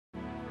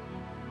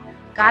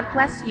God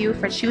bless you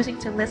for choosing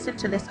to listen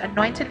to this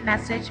anointed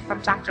message from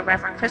Dr.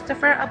 Reverend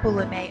Christopher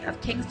Abhulime of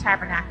King's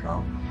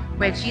Tabernacle,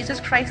 where Jesus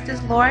Christ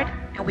is Lord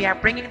and we are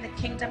bringing the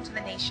kingdom to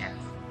the nations.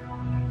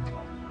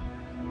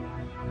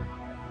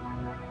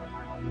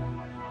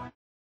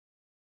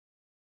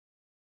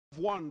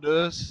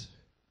 Wonders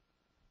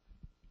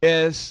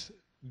is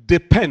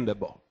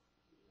dependable.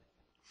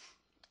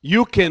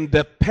 You can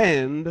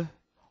depend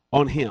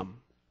on him.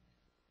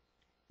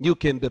 You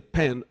can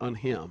depend on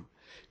him.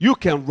 You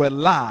can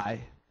rely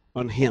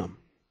on him.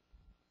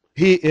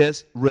 He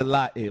is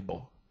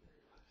reliable.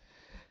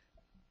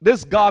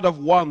 This God of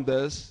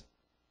wonders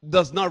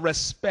does not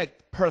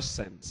respect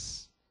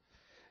persons.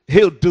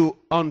 He'll do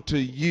unto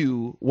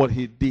you what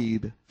he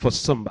did for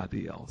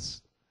somebody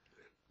else.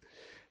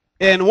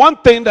 And one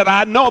thing that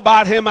I know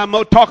about him, I'm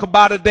going to talk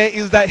about today,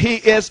 is that he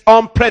is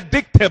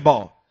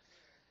unpredictable.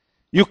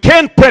 You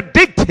can't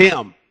predict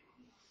him.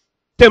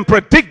 You can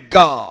predict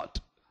God.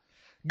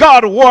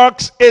 God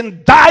works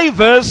in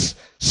diverse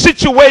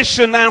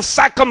situations and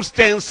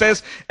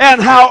circumstances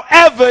and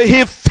however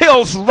he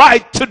feels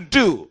right to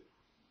do.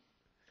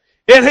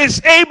 And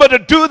he's able to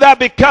do that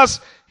because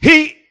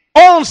he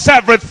owns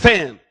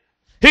everything.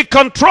 He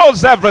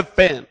controls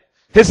everything.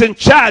 He's in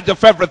charge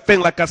of everything,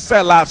 like I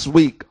said last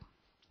week.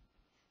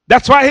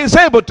 That's why he's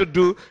able to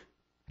do.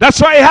 That's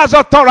why he has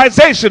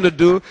authorization to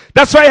do.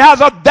 That's why he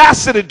has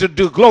audacity to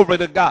do. Glory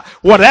to God.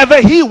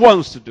 Whatever he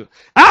wants to do.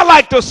 I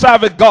like to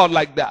serve a God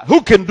like that,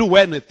 who can do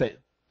anything.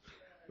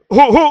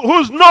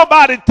 Who's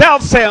nobody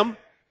tells him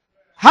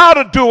how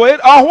to do it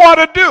or what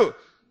to do.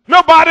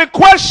 Nobody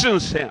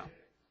questions him.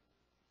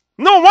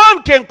 No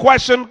one can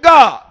question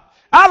God.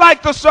 I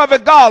like to serve a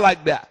God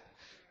like that.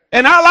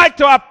 And I like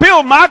to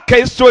appeal my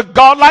case to a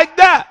God like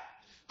that,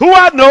 who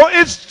I know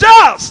is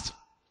just.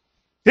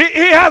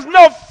 He has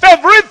no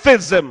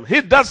favoritism.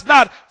 He does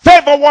not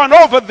favor one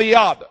over the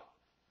other.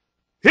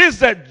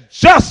 He's a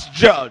just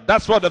judge.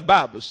 That's what the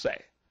Bible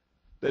says.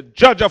 The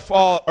judge of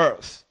all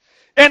earth.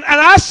 And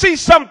I see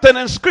something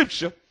in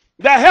Scripture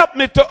that helped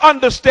me to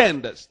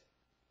understand this.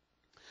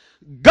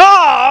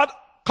 God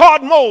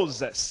called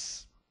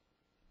Moses.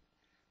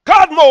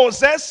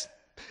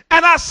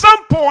 And at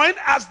some point,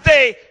 as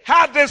they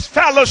had this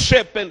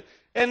fellowship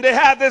and they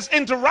had this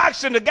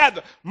interaction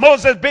together,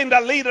 Moses being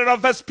the leader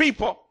of his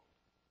people,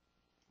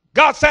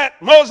 God said,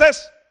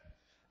 Moses,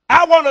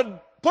 I want to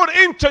put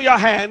into your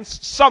hands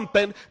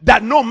something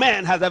that no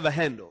man has ever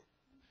handled.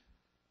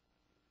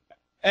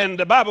 And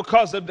the Bible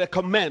calls it the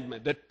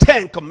commandment, the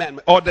 10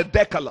 commandments, or the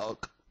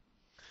Decalogue.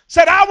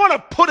 Said, I want to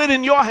put it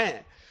in your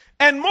hand.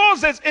 And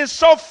Moses is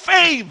so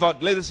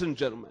favored, ladies and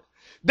gentlemen,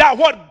 that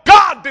what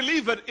God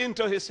delivered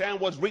into his hand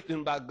was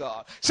written by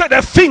God. So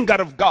the finger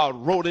of God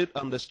wrote it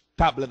on the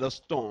tablet of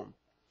stone.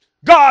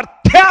 God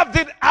carved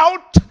it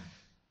out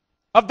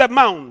of the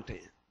mountain.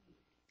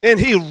 And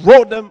he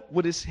wrote them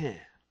with his hand.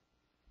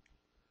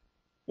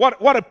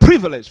 What a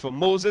privilege for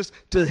Moses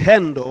to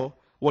handle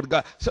what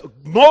God. So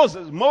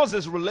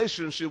Moses'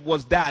 relationship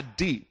was that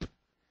deep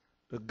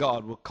that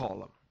God would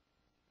call him.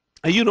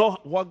 And you know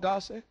what God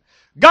said?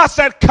 God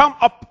said, come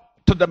up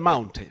to the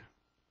mountain.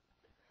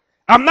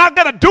 I'm not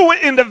going to do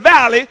it in the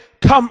valley.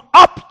 Come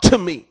up to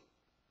me.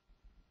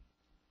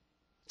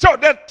 So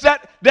there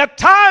are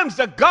times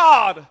that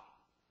God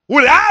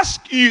will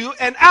ask you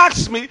and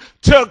ask me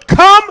to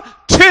come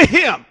to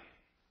him.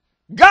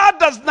 God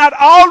does not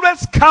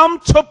always come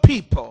to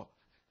people.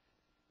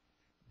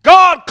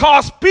 God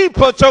calls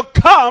people to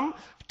come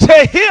to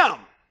him.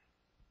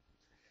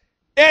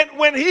 And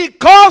when he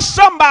calls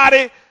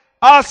somebody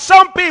or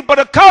some people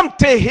to come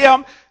to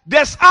him,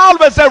 there's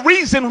always a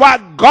reason why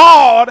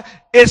God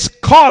is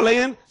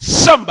calling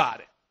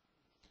somebody.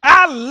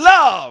 I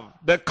love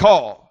the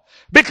call,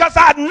 because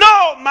I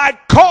know my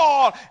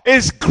call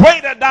is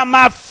greater than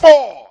my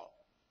fall.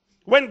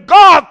 When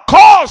God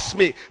calls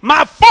me,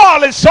 my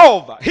fall is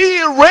over. He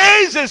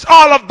erases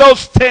all of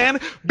those 10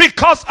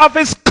 because of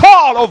his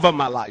call over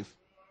my life.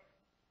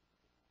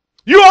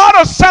 You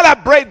ought to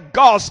celebrate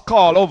God's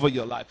call over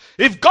your life.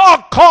 If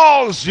God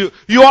calls you,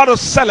 you ought to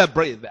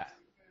celebrate that.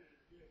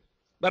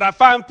 But I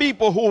find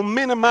people who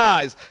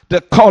minimize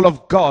the call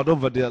of God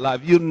over their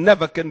life. You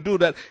never can do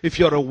that if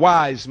you're a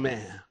wise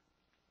man.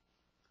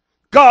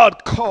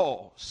 God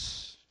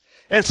calls.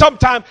 And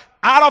sometimes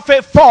out of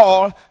a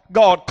fall,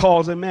 God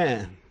calls a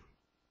man.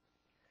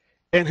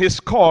 And his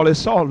call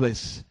is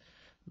always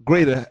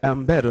greater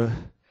and better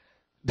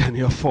than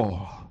your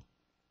fall.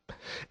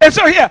 And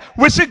so here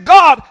we see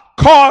God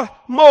call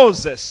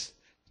Moses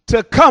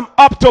to come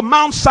up to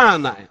Mount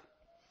Sinai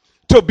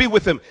to be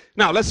with him.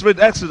 Now let's read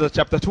Exodus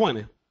chapter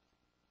 20.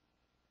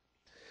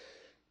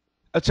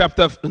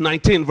 Chapter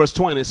 19 verse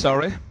 20,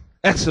 sorry.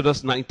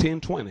 Exodus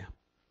 19:20.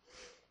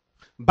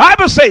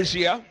 Bible says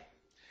here,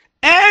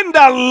 and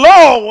the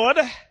Lord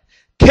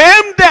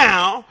came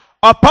down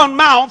upon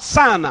Mount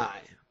Sinai.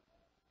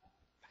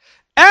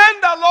 And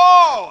the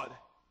Lord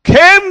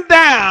came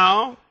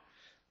down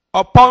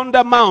upon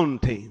the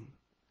mountain.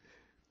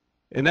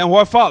 And then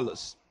what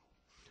follows?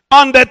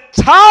 On the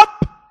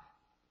top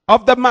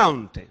of the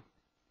mountain.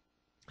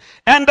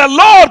 And the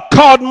Lord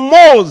called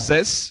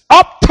Moses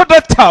up to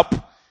the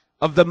top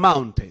of the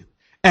mountain,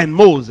 and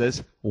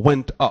Moses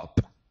went up.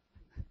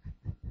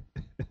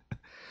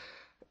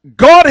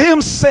 God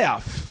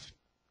himself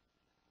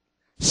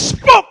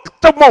spoke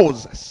to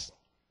Moses,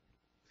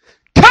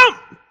 come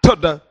to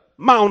the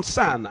Mount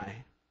Sinai.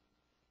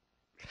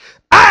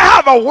 I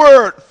have a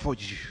word for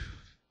you.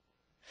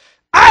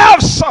 I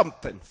have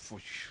something for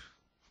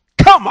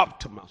you. Come up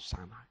to Mount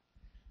Sinai.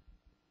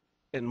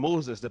 And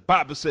Moses, the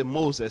Bible said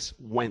Moses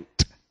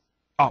went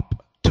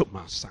up to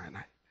Mount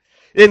Sinai.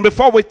 And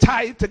before we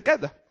tie it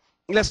together,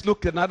 let's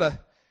look at another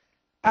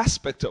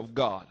aspect of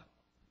God.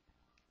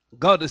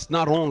 God is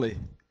not only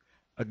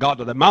a God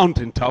of the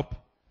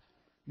mountaintop,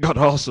 God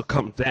also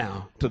comes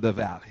down to the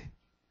valley.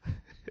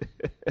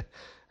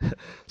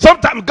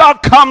 Sometimes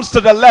God comes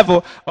to the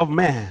level of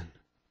man.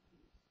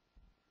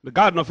 The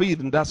Garden of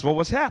Eden, that's what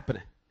was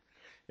happening.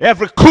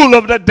 Every cool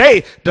of the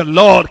day, the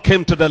Lord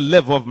came to the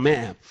level of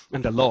man,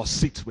 and the Lord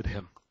sits with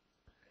him.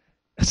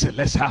 I said,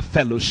 let's have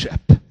fellowship.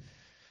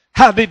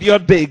 How did your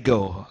day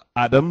go,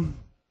 Adam?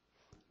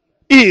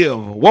 Eve,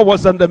 what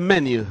was on the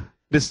menu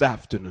this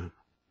afternoon?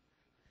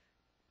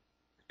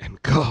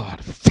 And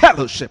God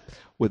fellowship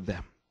with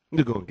them.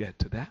 You're going to get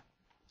to that.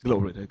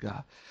 Glory to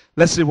God.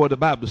 Let's see what the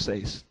Bible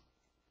says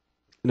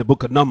in the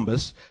book of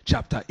Numbers,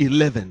 chapter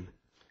 11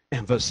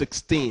 and verse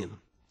 16.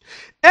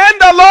 And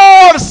the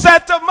Lord said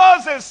to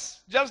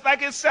Moses, just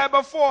like he said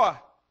before,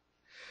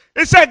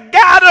 he said,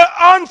 gather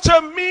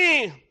unto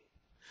me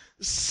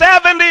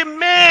 70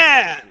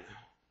 men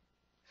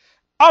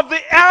of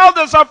the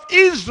elders of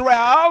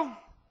Israel,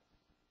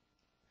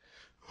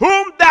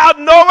 whom thou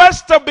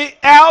knowest to be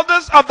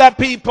elders of the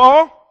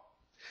people,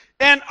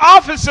 and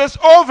officers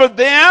over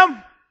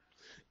them,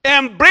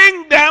 and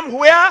bring them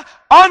where?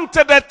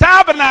 Unto the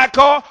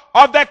tabernacle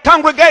of the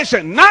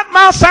congregation. Not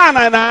Mount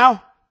Sinai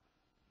now.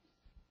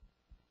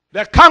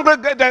 The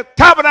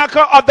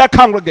tabernacle of the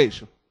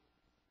congregation.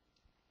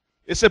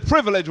 It's a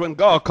privilege when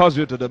God calls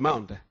you to the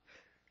mountain.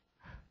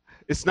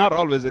 It's not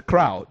always a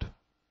crowd.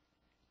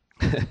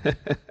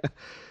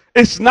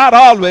 It's not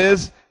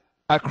always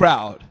a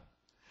crowd.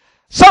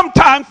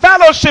 Sometimes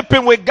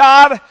fellowshipping with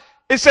God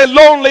is a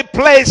lonely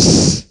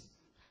place,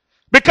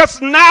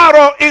 because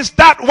narrow is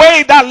that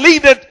way that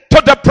leadeth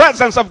to the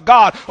presence of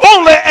God.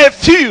 Only a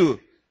few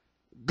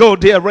go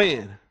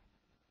therein.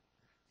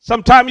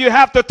 Sometimes you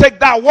have to take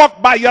that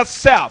walk by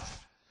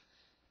yourself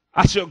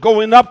as you're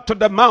going up to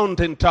the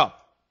mountaintop.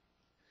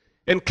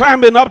 And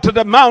climbing up to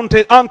the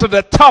mountain onto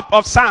the top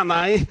of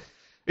Sinai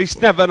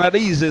is never an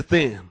easy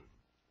thing.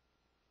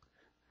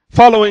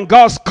 Following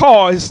God's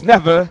call is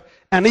never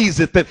an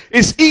easy thing.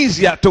 It's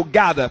easier to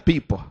gather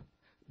people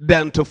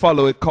than to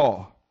follow a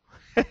call.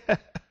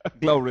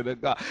 Glory to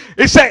God.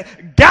 He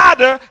said,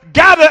 gather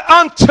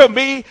unto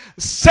me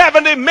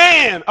 70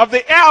 men of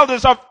the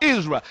elders of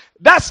Israel.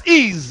 That's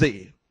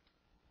easy.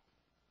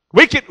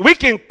 We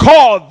can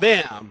call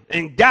them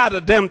and gather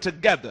them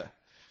together.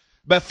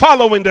 But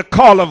following the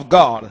call of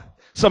God,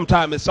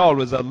 sometimes it's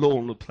always a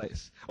lonely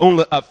place.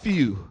 Only a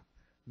few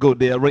go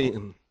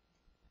therein.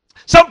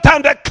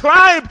 Sometimes the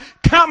climb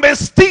can be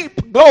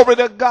steep, glory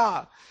to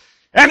God.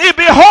 And it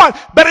be hard,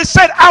 but it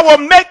said, I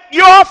will make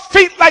your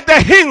feet like the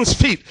hen's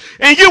feet,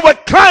 and you will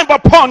climb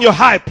upon your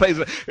high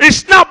places.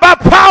 It's not by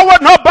power,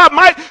 not by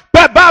might,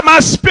 but by my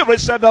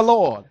spirit, said the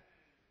Lord.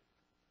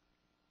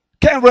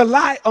 Can't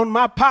rely on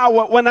my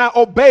power when I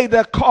obey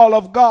the call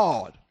of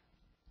God.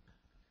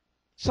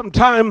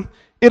 Sometimes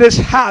it is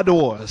hard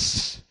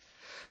doors.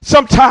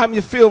 Sometimes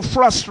you feel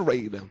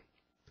frustrated.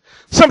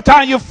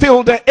 Sometimes you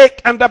feel the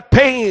ache and the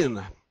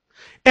pain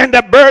and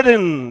the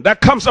burden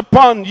that comes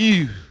upon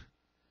you.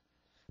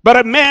 But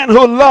a man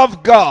who loves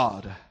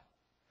God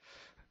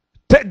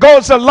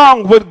goes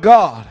along with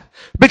God,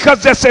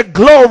 because there's a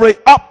glory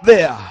up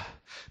there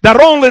that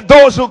only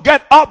those who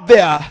get up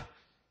there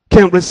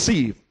can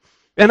receive.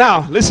 And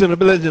now, listen,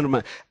 ladies and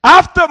gentlemen.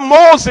 After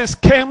Moses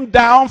came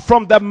down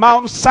from the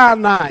Mount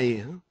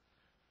Sinai,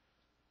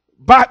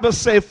 Bible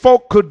says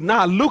folk could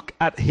not look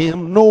at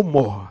him no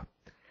more,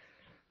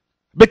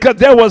 because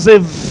there was a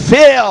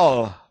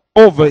veil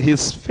over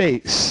his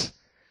face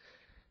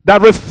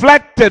that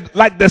reflected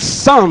like the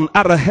sun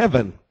out of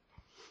heaven,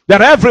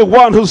 that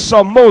everyone who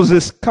saw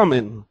Moses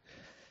coming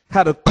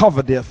had to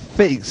cover their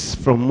face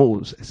from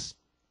Moses.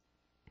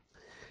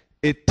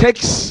 It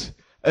takes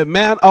a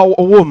man or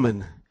a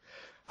woman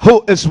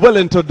who is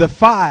willing to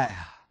defy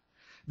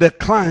the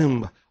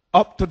climb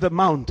up to the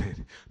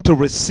mountain to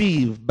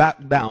receive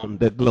back down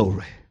the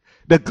glory.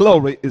 The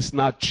glory is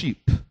not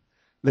cheap,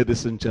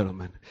 ladies and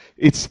gentlemen.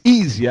 It's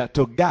easier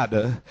to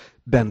gather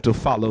than to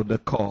follow the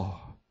call.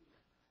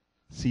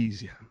 It's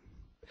easier.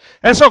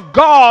 And so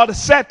God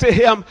said to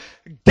him,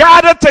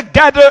 gather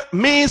together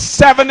me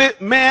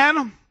 70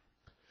 men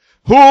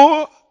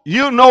who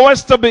you know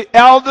us to be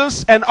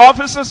elders and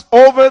officers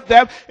over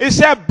them. He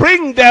said,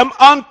 bring them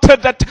unto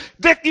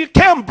you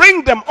can't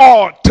bring them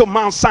all to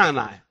Mount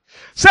Sinai. He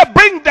said,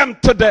 bring them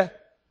to the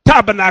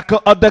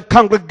tabernacle of the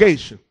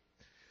congregation.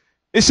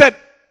 He said,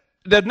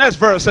 the next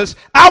verse says,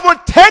 I will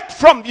take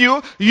from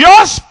you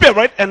your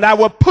spirit and I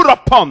will put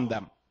upon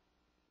them.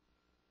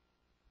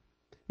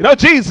 You know,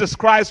 Jesus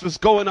Christ was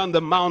going on the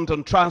Mount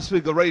of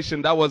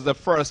Transfiguration. That was the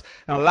first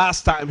and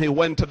last time he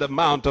went to the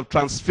Mount of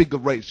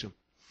Transfiguration.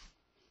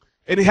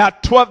 And he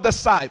had 12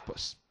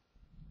 disciples.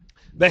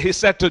 Then he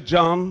said to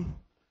John,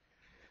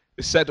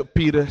 he said to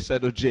Peter, he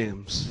said to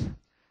James,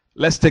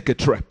 let's take a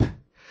trip.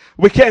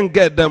 We can't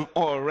get them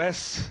all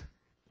rest,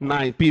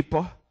 9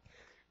 people.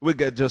 We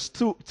get just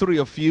 2, 3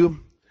 of you.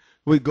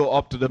 We go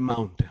up to the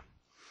mountain.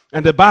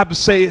 And the Bible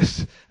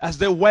says, as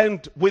they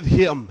went with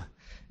him,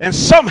 and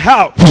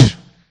somehow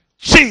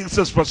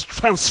Jesus was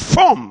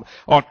transformed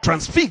or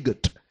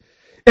transfigured.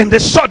 And they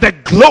saw the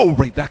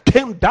glory that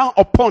came down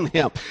upon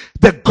him.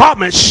 The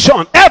garment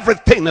shone.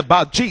 Everything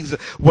about Jesus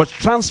was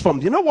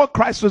transformed. You know what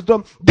Christ was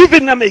doing?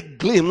 Giving them a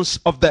glimpse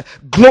of the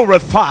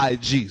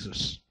glorified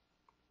Jesus.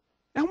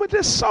 And when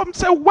they saw him,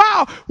 said,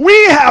 wow, we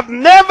have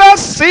never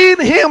seen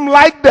him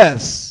like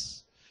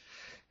this.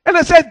 And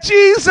they said,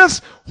 Jesus,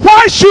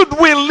 why should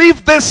we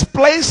leave this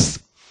place?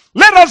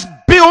 Let us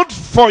build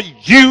for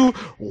you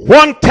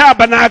one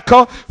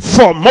tabernacle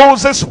for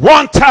Moses,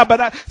 one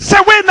tabernacle. Say,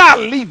 we're not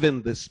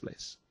leaving this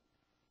place.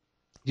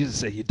 Jesus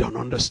said, you don't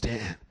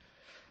understand.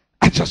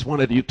 I just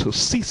wanted you to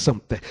see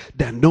something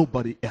that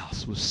nobody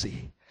else will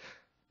see.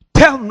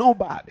 Tell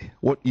nobody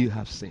what you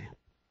have seen.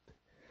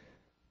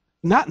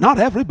 Not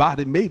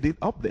everybody made it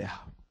up there,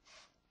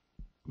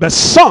 but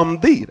some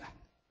did.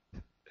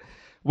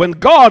 When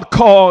God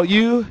called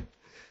you,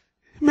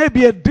 it may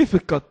be a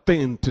difficult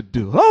thing to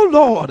do. Oh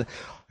Lord,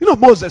 you know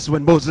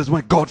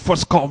when God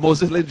first called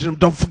Moses, ladies and gentlemen,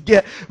 don't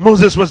forget,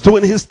 Moses was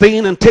doing his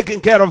thing and taking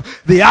care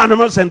of the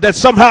animals, and then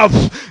somehow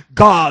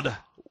God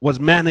was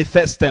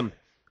manifesting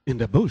in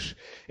the bush,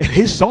 and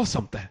he saw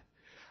something.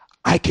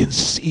 I can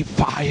see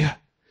fire,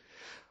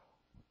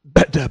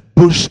 but the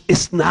bush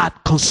is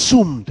not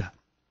consumed.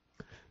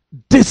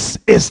 This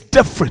is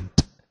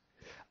different.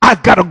 I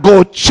gotta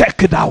go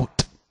check it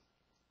out.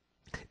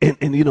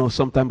 And you know,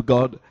 sometimes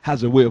God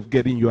has a way of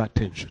getting your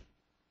attention.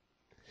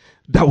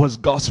 That was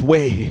God's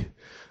way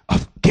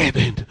of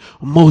getting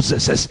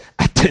Moses'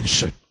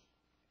 attention.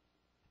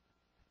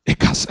 And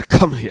God said,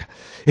 come here.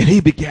 And he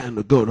began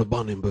to go to the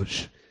burning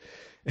bush.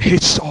 And he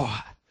saw.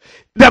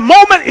 The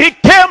moment he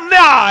came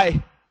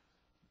nigh,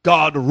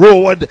 God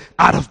roared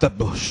out of the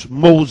bush,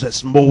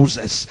 Moses,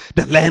 Moses,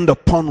 the land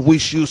upon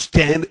which you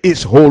stand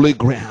is holy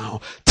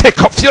ground.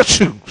 Take off your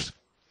shoes.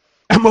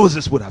 And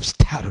Moses would have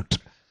stuttered.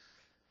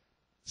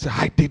 So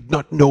I did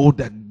not know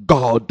that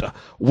God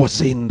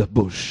was in the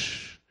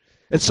bush.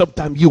 And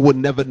sometimes you will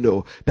never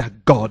know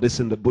that God is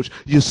in the bush.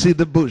 You see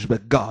the bush,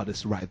 but God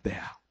is right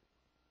there.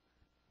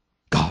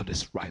 God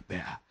is right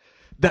there.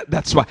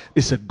 That's why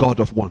it's a God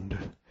of wonder.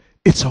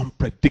 It's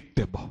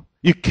unpredictable.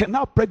 You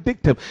cannot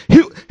predict him.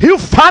 He'll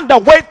find a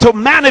way to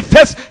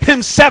manifest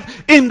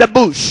himself in the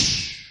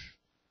bush.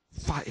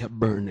 Fire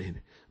burning,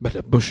 but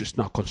the bush is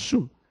not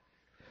consumed.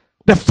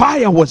 The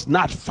fire was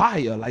not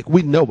fire like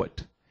we know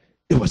it.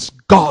 It was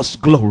God's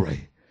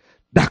glory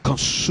that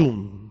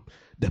consumed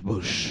the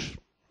bush.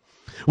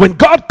 When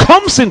God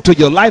comes into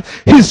your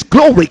life, his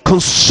glory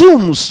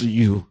consumes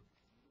you.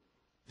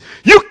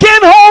 You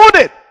can't hold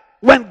it.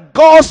 When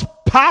God's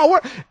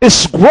power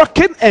is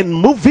working and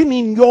moving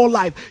in your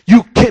life,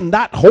 you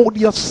cannot hold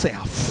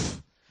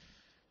yourself.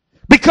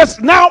 Because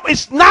now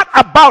it's not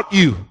about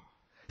you.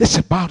 It's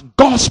about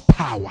God's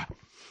power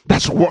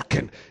that's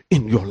working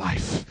in your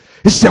life.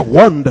 It's the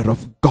wonder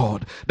of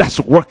God that's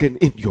working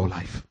in your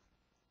life.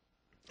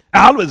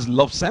 I always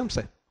love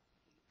Samson.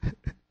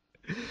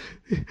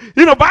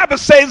 You know, Bible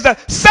says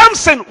that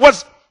Samson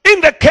was in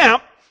the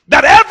camp,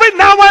 that every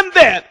now and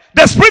then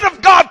the Spirit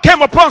of God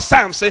came upon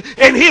Samson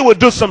and he would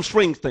do some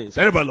strange things.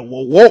 Everybody,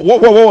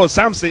 whoa,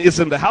 Samson is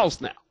in the house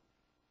now.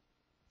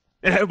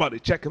 And everybody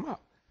check him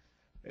out.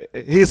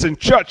 He's in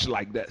church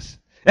like this.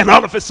 And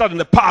all of a sudden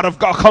the power of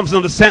God comes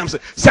into Samson.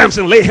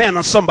 Samson lay hand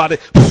on somebody.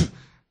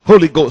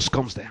 Holy Ghost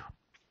comes down.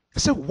 I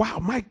said, wow,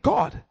 my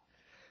God.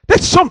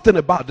 There's something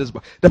about this.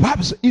 The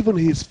Bible says even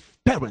his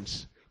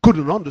parents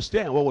couldn't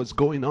understand what was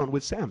going on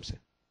with Samson.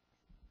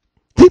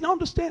 Didn't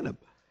understand him.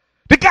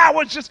 The guy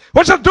was just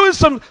doing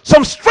some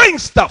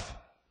strange stuff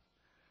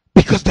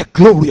because the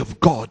glory of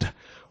God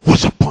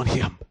was upon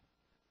him.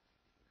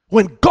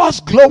 When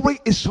God's glory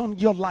is on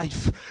your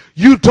life,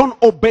 you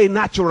don't obey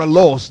natural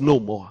laws no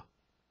more.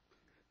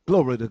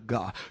 Glory to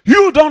God.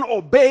 You don't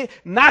obey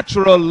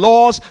natural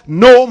laws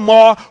no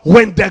more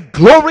when the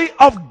glory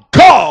of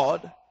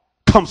God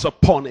comes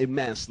upon a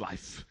man's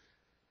life.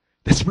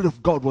 The Spirit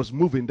of God was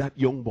moving that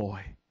young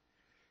boy.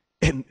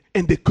 And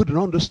they couldn't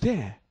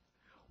understand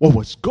what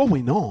was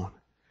going on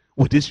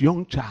with this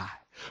young child.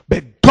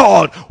 But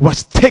God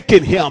was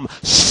taking him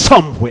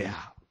somewhere.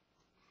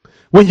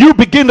 When you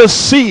begin to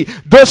see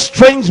those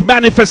strange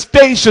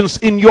manifestations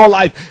in your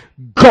life,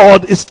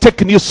 God is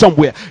taking you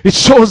somewhere. It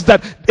shows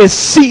that a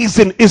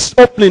season is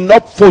opening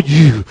up for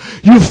you.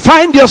 You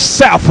find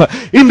yourself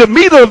in the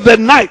middle of the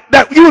night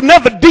that you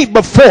never did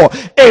before,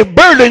 a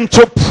burden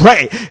to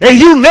pray, and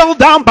you kneel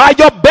down by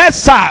your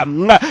bedside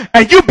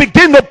and you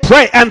begin to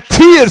pray, and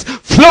tears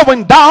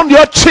flowing down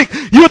your cheek.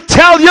 You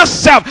tell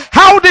yourself,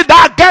 how did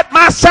I get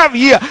myself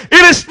here?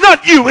 It is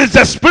not you, it's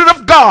the Spirit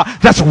of God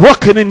that's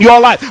working in your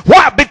life.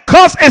 Why?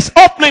 Because it's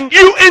opening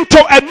you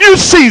into a new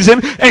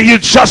season and you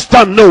just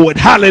don't know it.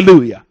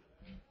 Hallelujah.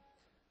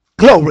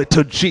 Glory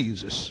to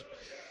Jesus.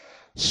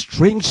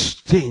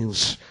 Strange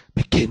things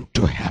begin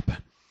to happen.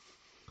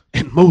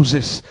 And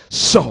Moses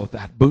saw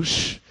that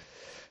bush.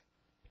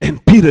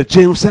 And Peter,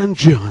 James, and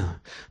John,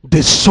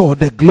 they saw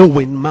the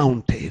glowing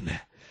mountain.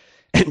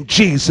 And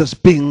Jesus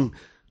being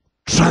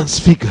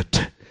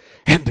transfigured.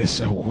 And they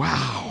said,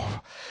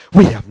 wow,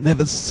 we have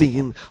never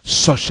seen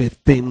such a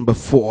thing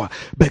before.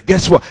 But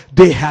guess what?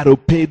 They had to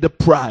pay the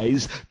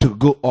price to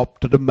go up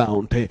to the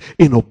mountain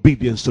in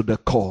obedience to the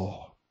call.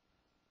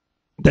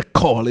 The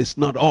call is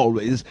not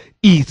always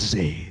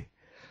easy,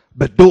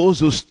 but those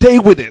who stay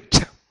with it.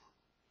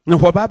 You know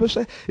what the Bible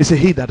says? It says,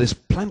 he that is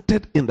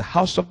planted in the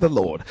house of the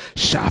Lord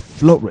shall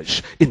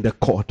flourish in the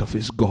court of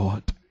his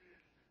God.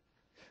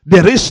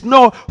 There is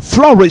no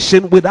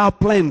flourishing without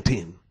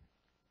planting.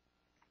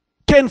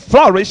 Can't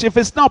flourish if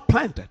it's not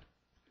planted.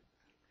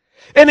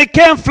 And it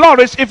can't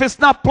flourish if it's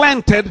not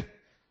planted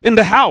in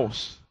the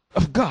house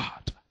of God.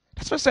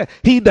 That's what it says.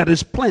 He that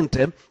is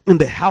planted in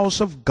the house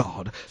of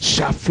God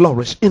shall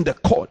flourish in the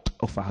court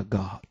of our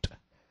God.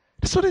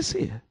 That's what it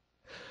says.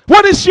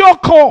 What is your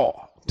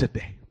call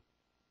today?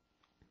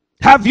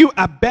 Have you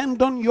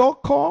abandoned your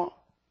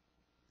call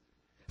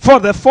for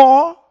the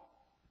fall?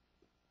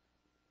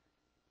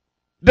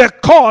 The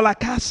call,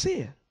 like I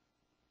said,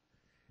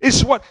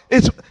 is what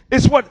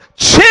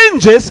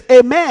changes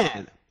a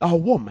man or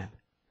woman.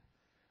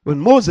 When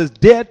Moses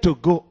dared to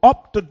go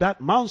up to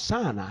that Mount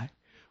Sinai,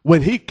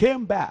 when he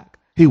came back,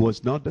 he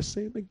was not the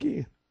same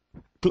again.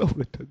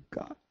 Glory to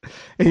God.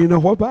 And you know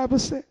what the Bible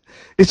said?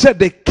 It said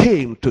they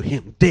came to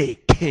him. They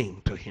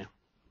came to him.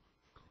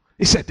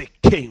 It said they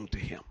came to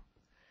him.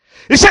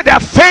 It said their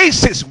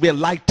faces were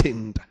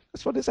lightened.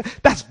 That's what it said.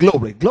 That's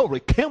glory. Glory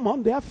came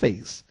on their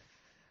face.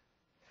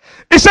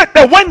 It said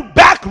they went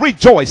back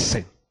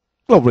rejoicing.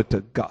 Glory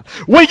to God.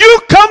 When you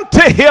come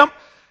to him,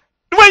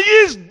 when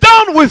he's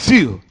done with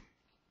you,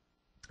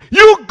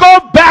 you go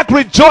back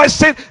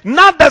rejoicing,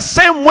 not the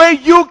same way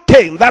you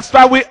came. That's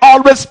why we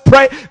always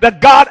pray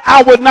that God,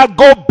 I will not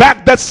go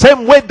back the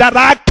same way that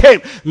I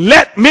came.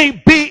 Let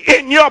me be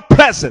in your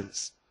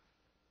presence.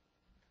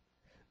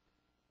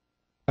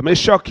 I may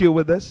shock you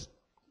with this.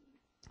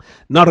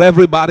 Not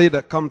everybody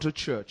that come to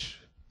church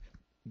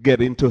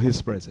get into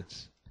his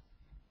presence.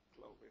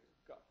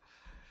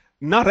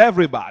 Not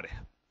everybody.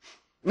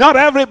 Not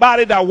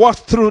everybody that walks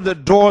through the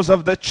doors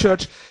of the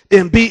church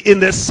and be in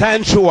the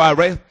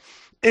sanctuary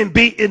and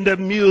be in the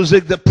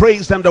music, the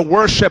praise and the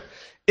worship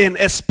and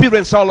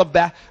experience all of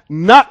that.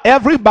 Not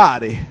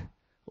everybody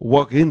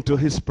walk into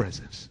his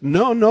presence.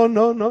 No, no,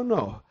 no, no,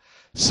 no.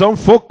 Some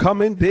folk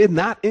come in, they're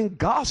not in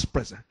God's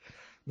presence.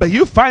 But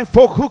you find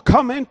folk who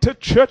come into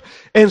church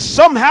and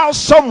somehow,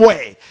 some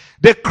way,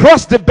 they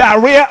cross the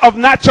barrier of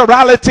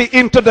naturality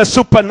into the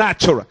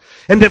supernatural.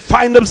 And they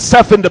find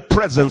themselves in the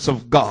presence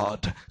of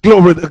God.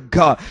 Glory to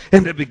God.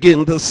 And they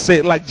begin to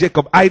say like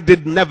Jacob, I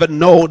did never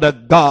know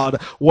that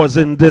God was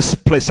in this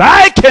place.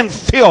 I can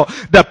feel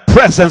the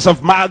presence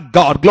of my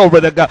God.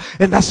 Glory to God.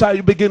 And that's how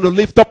you begin to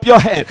lift up your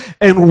hand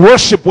and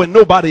worship when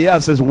nobody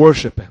else is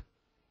worshiping.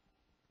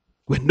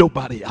 When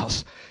nobody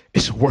else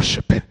is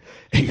worshiping.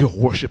 And you're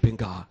worshiping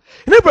God.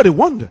 And everybody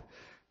wonder,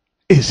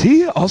 is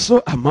he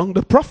also among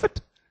the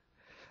prophet?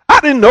 I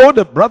didn't know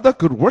the brother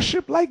could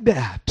worship like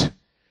that.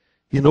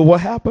 You know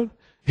what happened?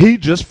 He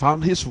just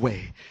found his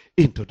way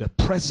into the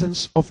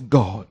presence of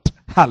God.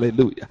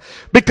 Hallelujah.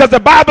 Because the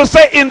Bible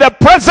says in the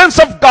presence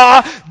of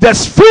God,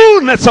 there's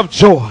fullness of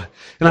joy.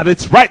 And at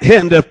its right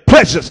hand, there are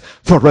pleasures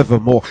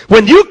forevermore.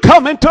 When you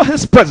come into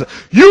his presence,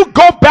 you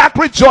go back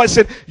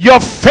rejoicing. Your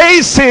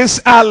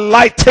faces are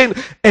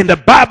lightened. And the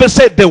Bible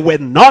said they were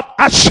not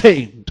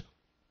ashamed.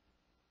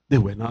 They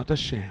were not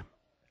ashamed.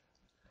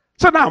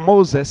 So now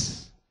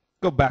Moses,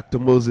 go back to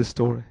Moses'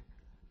 story.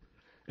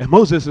 And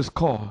Moses is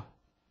called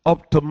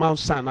up to Mount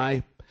Sinai.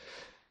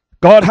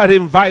 God had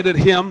invited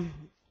him,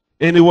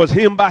 and it was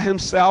him by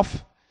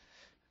himself.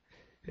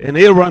 And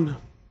Aaron,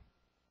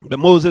 but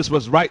Moses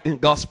was right in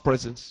God's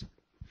presence.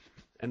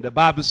 And the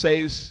Bible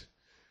says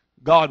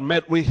God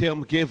met with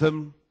him, gave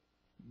him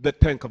the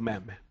Ten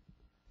Commandments.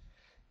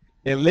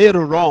 And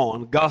later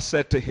on, God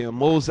said to him,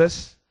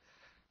 Moses,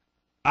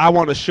 I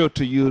want to show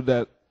to you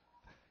that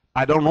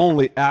I don't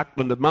only act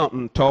on the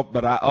mountaintop,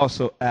 but I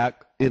also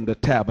act in the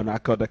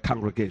tabernacle, the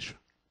congregation.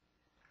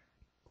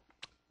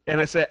 And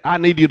I said, I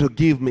need you to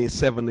give me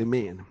 70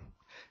 men.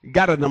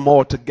 Gather them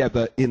all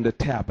together in the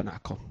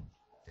tabernacle.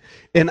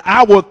 And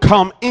I will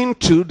come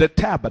into the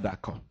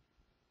tabernacle.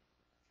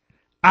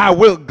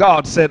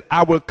 God said,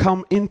 I will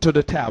come into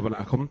the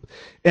tabernacle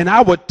and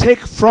I will take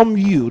from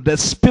you the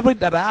spirit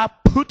that I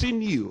put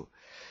in you,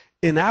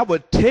 and I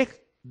will take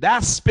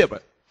that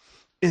spirit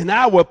and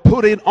I will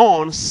put it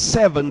on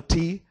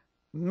 70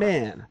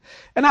 men.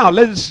 And now,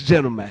 ladies and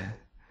gentlemen,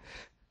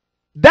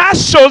 that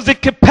shows the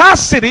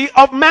capacity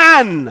of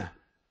man.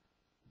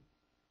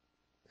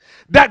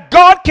 That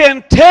God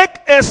can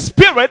take a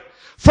spirit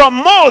from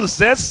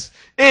Moses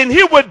and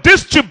he would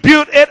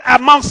distribute it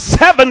among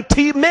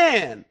 70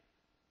 men.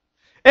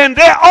 And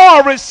they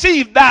all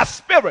received that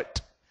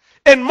spirit.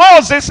 And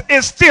Moses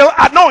is still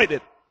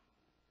anointed.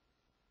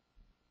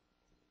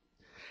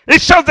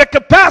 It shows the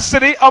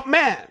capacity of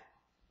man.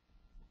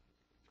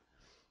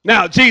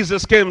 Now,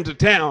 Jesus came to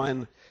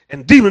town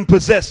and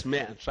demon-possessed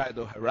man tried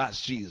to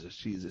harass Jesus.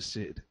 Jesus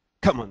said,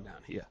 come on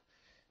down here,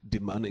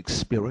 demonic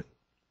spirit.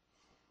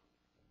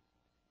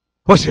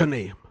 What's your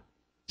name?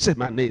 He said,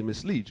 my name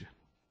is Legion.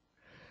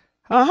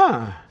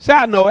 Say,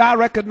 I know, I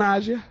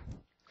recognize you.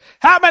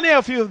 How many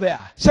of you are there?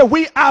 So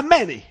we are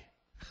many.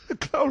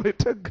 Glory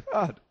to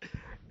God.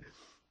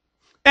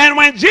 And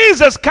when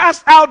Jesus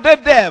cast out the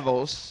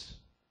devils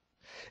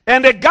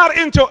and they got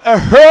into a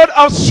herd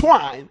of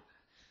swine,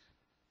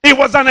 it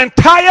was an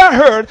entire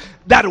herd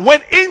that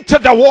went into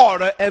the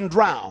water and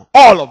drowned.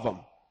 All of them.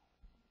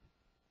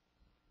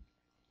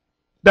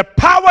 The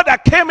power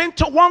that came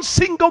into one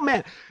single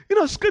man. You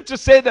know, scripture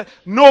said that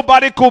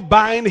nobody could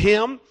bind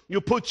him.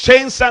 You put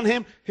chains on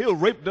him, he'll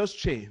rip those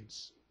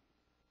chains.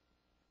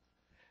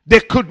 They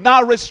could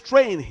not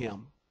restrain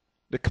him,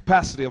 the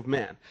capacity of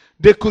man.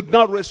 They could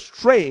not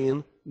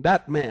restrain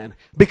that man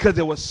because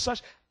there was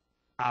such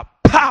a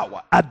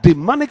power, a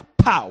demonic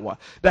power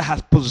that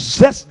has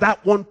possessed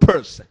that one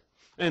person,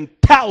 and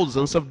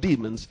thousands of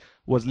demons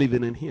was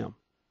living in him.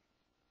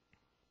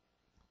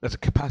 That's a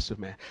capacity of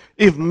man.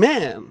 If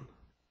man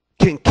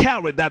can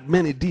carry that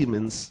many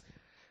demons,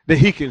 then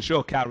he can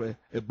sure carry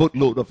a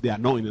boatload of the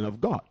anointing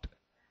of God.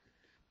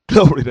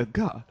 Glory to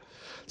God.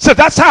 So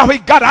that's how he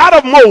got out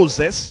of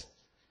Moses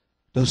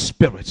those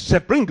spirits. He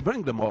said, bring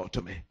them all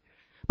to me.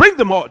 Bring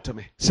them all to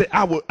me. Say,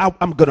 I'm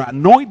going to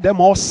anoint them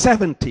all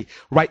 70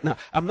 right now.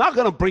 I'm not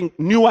going to bring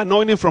new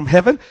anointing from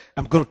heaven.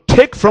 I'm going to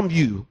take from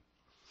you.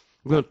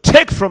 I'm going to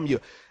take from you.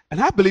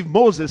 And I believe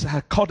Moses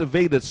had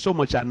cultivated so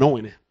much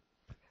anointing.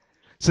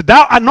 So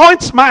thou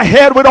anoints my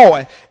head with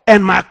oil,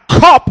 and my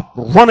cup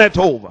runneth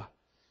over.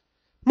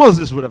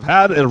 Moses would have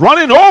had a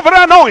running over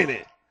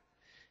anointing.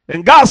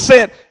 And God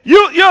said,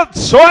 you're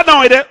so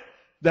anointed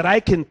that I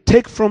can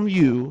take from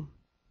you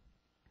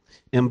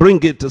and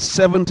bring it to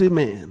 70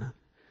 men,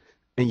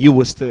 and you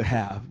will still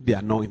have the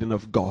anointing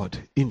of God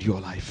in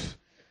your life.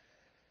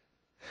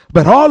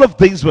 But all of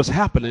this was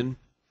happening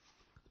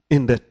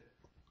in the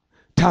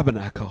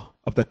tabernacle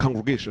of the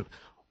congregation,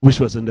 which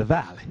was in the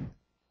valley.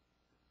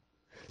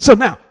 So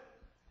now,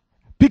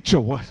 picture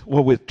what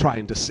we're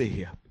trying to say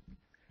here.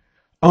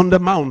 On the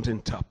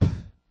mountaintop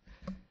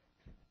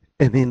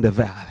and in the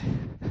valley,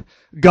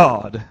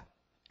 God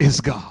is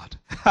God.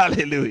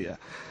 Hallelujah.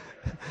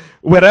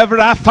 Wherever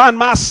I find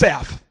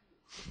myself,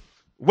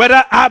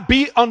 whether I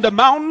be on the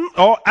mountain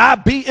or I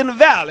be in the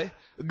valley,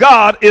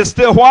 God is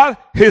still what?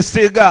 He's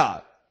still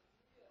God.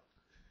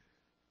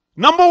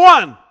 Number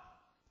one,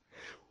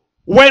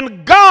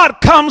 when God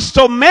comes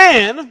to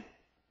man,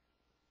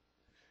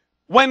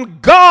 when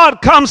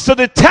God comes to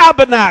the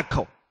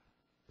tabernacle,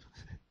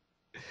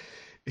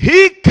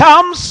 he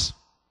comes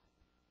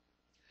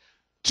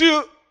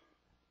to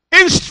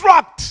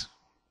instruct.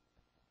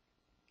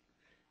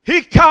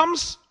 He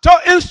comes to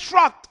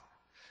instruct.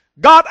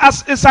 God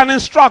is an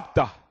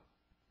instructor.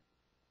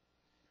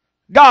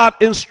 God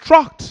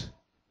instructs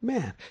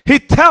man. He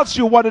tells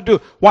you what to do.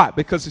 Why?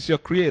 Because he's your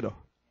creator.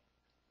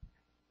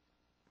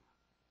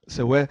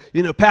 So, well,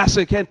 you know,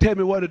 pastor can't tell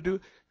me what to do.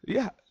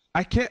 Yeah,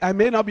 I can't. I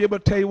may not be able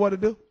to tell you what to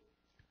do,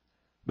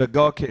 but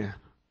God can.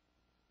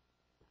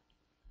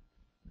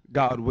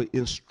 God will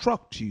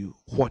instruct you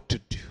what to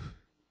do.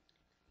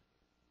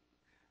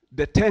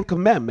 The Ten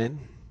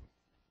Commandments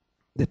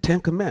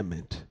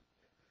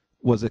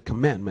was a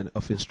commandment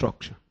of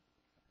instruction.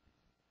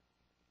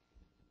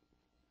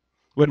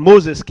 When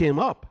Moses came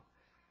up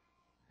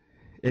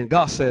and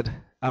God said,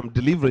 I'm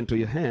delivering to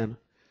your hand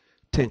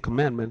 10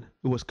 commandments,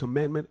 it was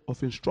commandment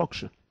of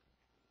instruction.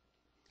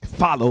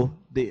 Follow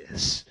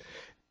this.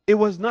 It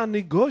was not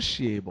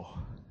negotiable.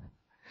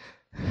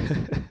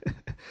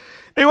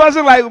 It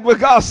wasn't like when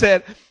God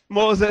said,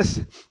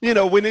 Moses, you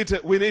know, we need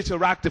to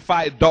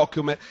rectify a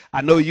document.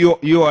 I know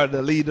you are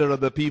the leader of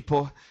the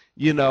people.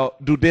 You know,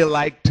 do they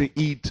like to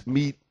eat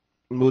meat?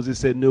 Moses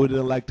said, no, they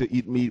don't like to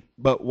eat meat.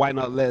 But why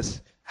not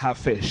let's have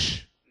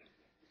fish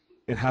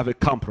and have a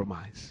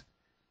compromise?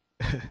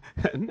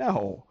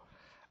 No.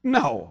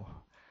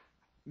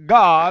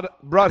 God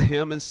brought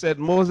him and said,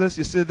 Moses,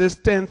 you see these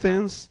 10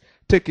 things?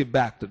 Take it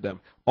back to them.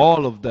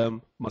 All of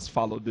them must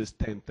follow these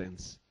 10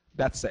 things.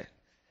 That's it.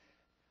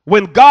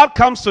 When God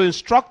comes to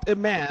instruct a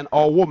man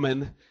or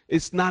woman,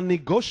 it's not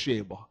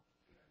negotiable.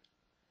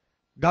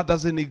 God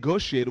doesn't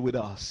negotiate with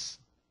us.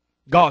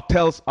 God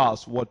tells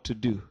us what to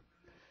do.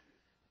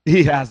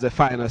 He has the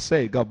final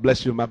say. God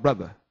bless you, my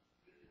brother.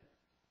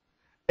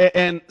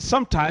 And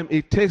sometimes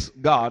it takes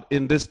God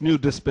in this new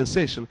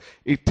dispensation,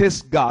 it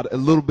takes God a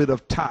little bit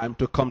of time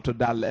to come to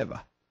that level.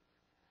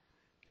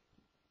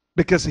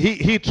 Because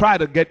he tried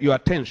to get your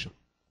attention.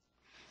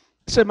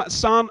 He said, my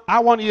son, I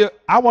want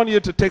you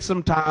to take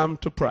some time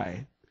to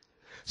pray.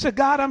 He said,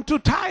 God, I'm too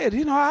tired.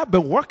 You know, I've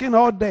been working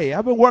all day.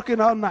 I've been working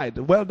all night.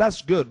 Well,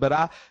 that's good, but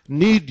I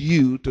need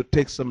you to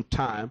take some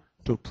time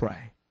to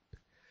pray.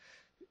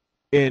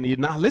 And you're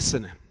not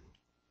listening.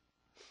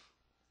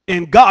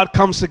 And God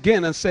comes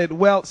again and said,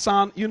 well,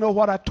 son, you know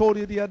what I told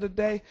you the other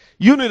day?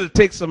 You need to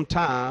take some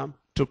time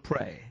to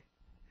pray.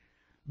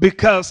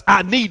 Because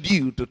I need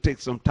you to take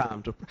some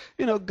time to pray.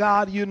 You know,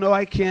 God, you know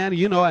I can,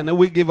 you know, and then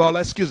we give all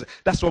excuses.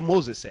 That's what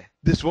Moses said.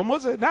 This is what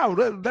Moses, now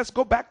let's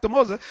go back to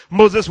Moses.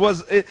 Moses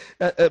was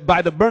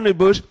by the burning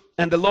bush,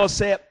 and the Lord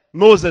said,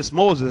 Moses,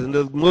 Moses.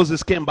 And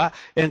Moses came by,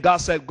 and God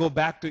said, go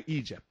back to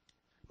Egypt.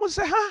 Moses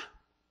said, huh?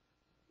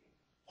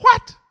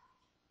 What?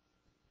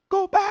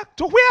 Go back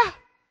to where?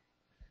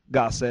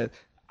 God said,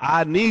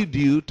 I need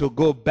you to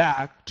go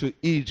back to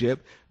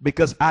Egypt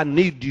because I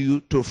need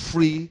you to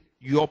free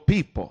your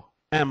people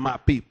and my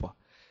people.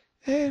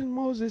 And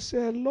Moses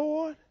said,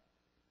 Lord.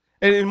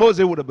 And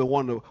Moses would have been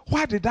wondering,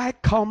 why did I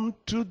come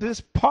to this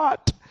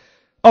part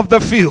of the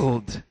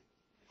field?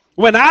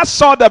 When I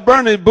saw the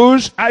burning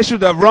bush, I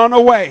should have run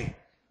away.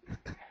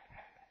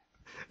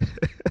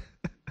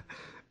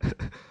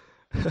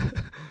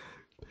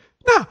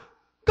 Now,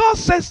 God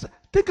says,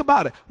 think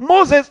about it.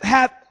 Moses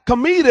had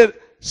committed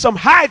some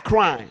high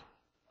crime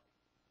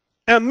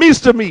and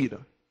misdemeanor.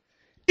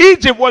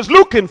 Egypt was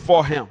looking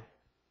for him.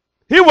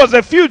 He was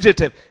a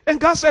fugitive. And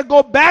God said,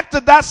 go back to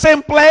that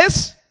same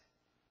place.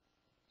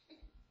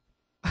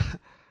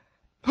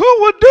 Who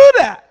would do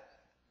that?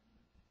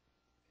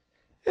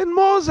 And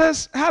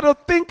Moses had to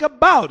think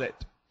about it.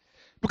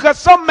 Because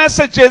some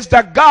messages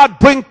that God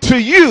brings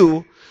to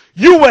you,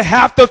 you will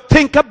have to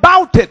think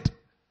about it.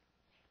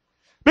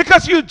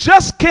 Because you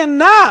just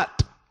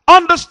cannot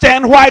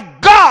understand why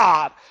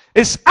God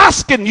is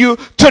asking you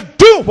to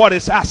do what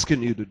he's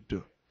asking you to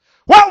do.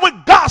 Why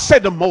would God say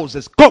to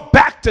Moses, go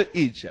back to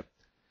Egypt?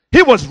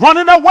 He was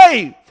running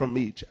away from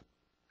Egypt.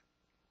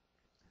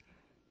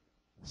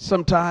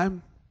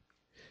 Sometimes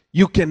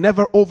you can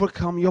never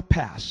overcome your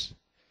past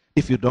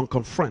if you don't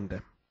confront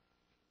them.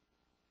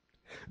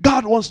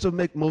 God wants to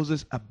make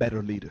Moses a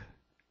better leader,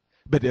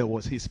 but there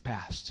was his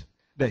past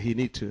that he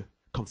needed to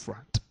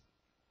confront.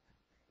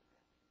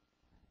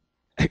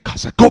 And God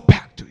said, go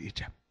back to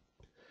Egypt.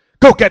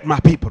 Go get my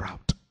people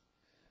out.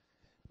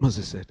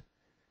 Moses said,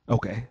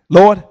 okay,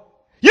 Lord,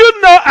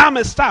 you know I'm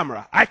a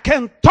stammerer. I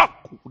can't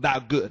talk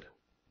that good.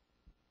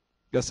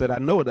 God said, I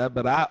know that,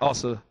 but I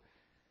also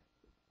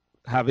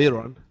have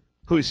Aaron,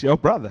 who is your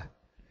brother.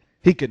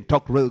 He can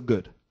talk real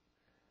good.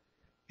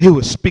 He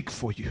will speak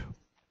for you.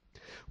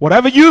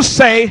 Whatever you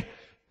say,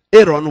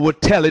 Aaron will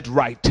tell it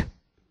right.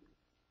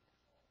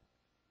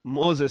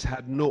 Moses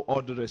had no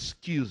other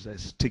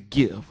excuses to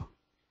give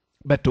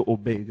but to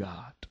obey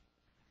God.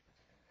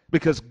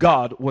 Because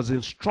God was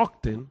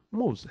instructing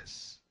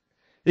Moses.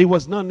 He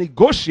was not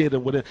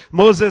negotiating with him.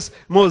 Moses,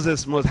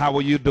 how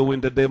are you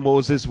doing today?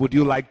 Moses, would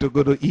you like to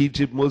go to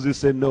Egypt? Moses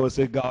said no. I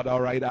said, God, all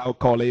right, I'll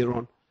call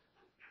Aaron.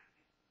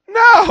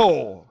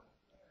 No.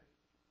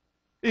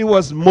 It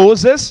was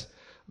Moses,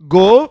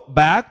 go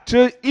back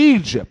to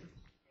Egypt.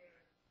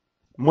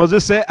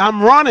 Moses said,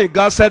 I'm running.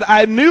 God said,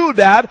 I knew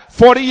that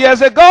 40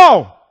 years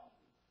ago.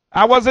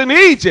 I was in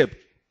Egypt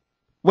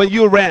when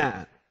you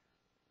ran.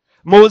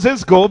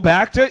 Moses, go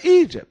back to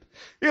Egypt.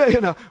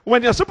 You know,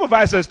 when your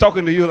supervisor is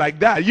talking to you like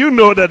that, you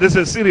know that this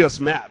is a serious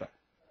matter.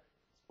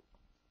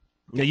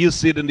 You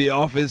sit in the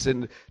office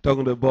and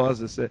talking to the boss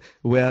and say,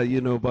 well,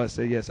 you know, boss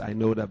say, yes, I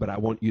know that, but I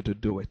want you to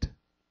do it.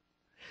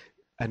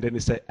 And then he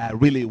said, I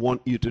really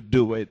want you to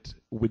do it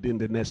within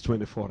the next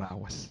 24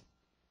 hours.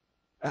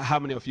 How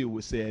many of you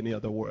would say any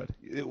other word?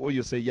 Or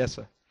you say, yes,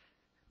 sir.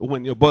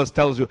 When your boss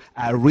tells you,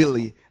 I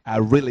really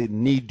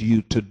need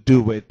you to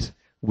do it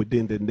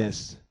within the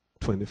next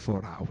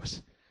 24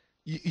 hours.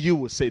 You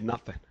will say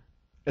nothing,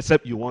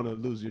 except you want to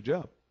lose your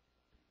job.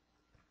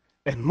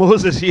 And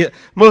Moses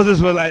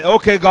was like,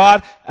 okay,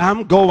 God,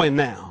 I'm going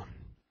now.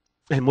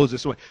 And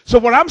Moses went. So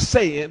what I'm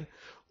saying,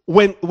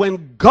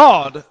 when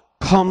God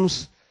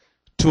comes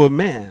to a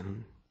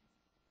man,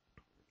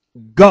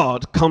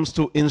 God comes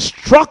to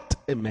instruct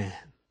a man.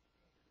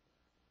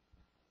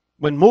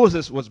 When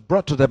Moses was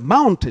brought to the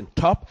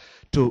mountaintop,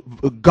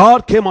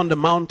 God came on the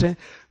mountain,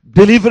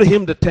 delivered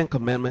him the 10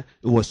 Commandments.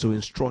 It was to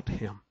instruct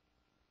him.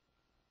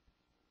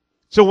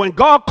 So when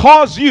God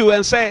calls you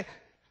and say,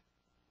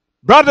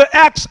 Brother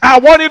X, I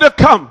want you to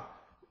come,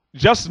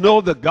 just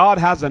know that God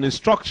has an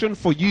instruction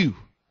for you.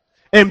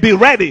 And be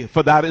ready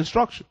for that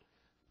instruction.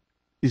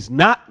 It's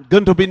not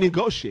going to be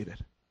negotiated.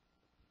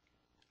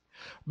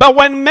 But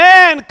when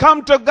men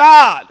come to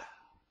God,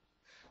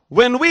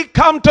 when we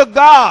come to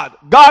God,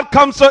 God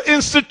comes to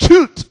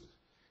institute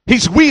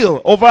his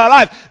will over our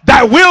life.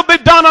 That will be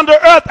done on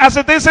the earth as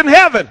it is in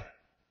heaven.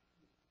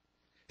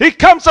 He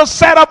comes to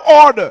set up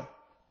order.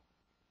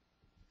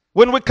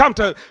 When we came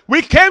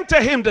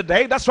to him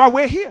today. That's why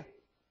we're here.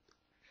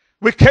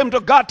 We came to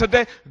God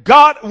today.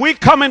 God, we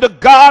come into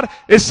God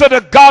instead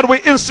of God,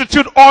 we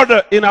institute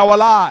order in our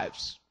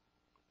lives.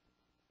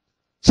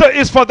 So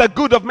it's for the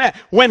good of man.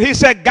 When he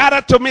said,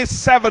 gather to me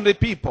 70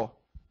 people,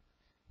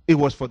 it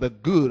was for the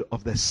good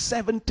of the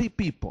 70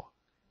 people.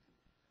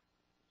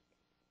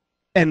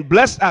 And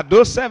blessed are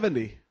those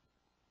 70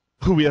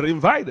 who were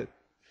invited.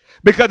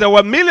 Because there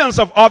were millions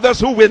of others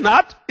who were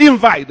not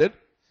invited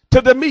to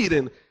the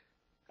meeting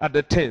at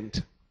the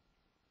tent.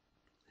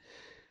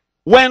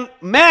 When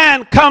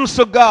man comes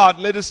to God,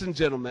 ladies and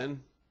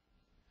gentlemen,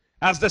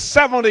 as the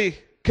 70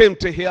 came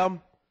to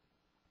him,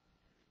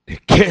 they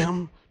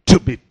came to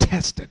be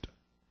tested.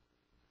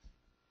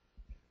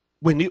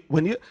 When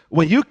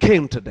you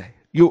came today,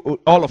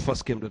 all of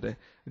us came today,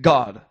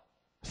 God,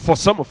 for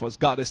some of us,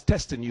 God is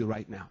testing you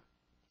right now.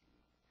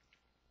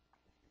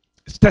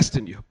 It's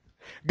testing you.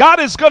 God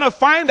is going to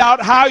find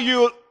out how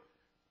you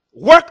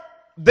work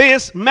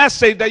this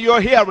message that you're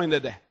hearing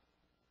today.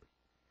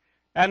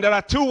 And there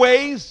are two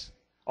ways,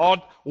 or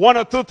one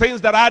or two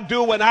things that I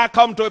do when I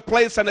come to a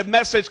place and a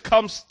message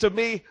comes to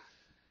me.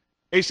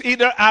 It's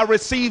either I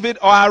receive it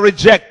or I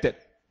reject it.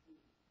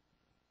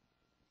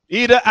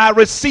 Either I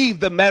receive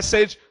the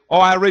message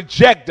or I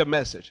reject the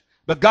message.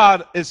 But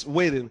God is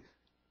waiting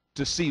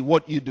to see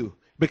what you do.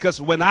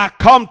 Because when I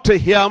come to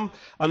him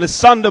on a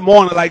Sunday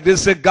morning like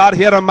this, said, God,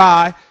 here am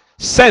I,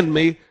 send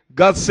me.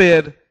 God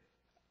said,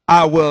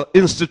 I will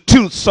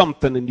institute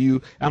something in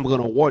you. I'm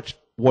going to watch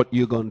what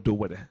you're going to do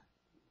with it.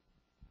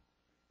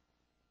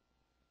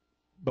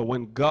 But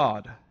when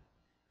God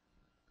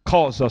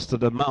calls us to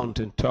the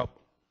mountaintop,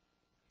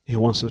 he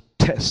wants to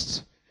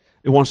test.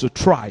 He wants to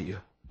try you,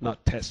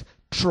 not test.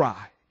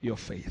 Try your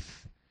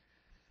faith.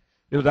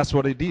 You know, that's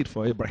what he did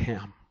for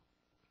Abraham.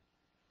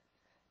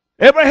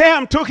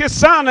 Abraham took his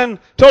son and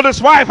told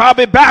his wife, I'll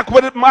be back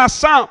with my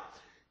son.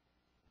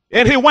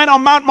 And he went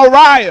on Mount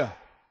Moriah.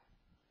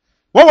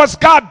 What was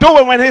God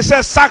doing when he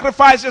said,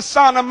 sacrifice your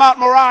son on Mount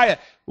Moriah?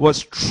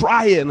 Was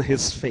trying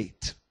his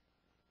faith.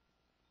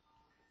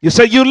 You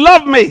say, you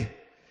love me.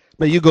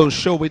 But you're going to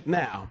show it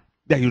now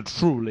that you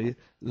truly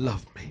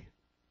love me.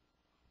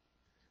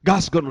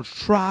 God's going to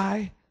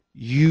try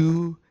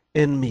you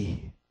and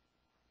me.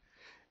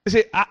 You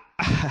see,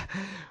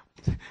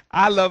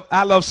 I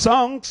love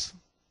songs.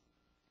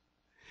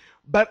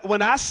 But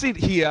when I sit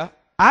here,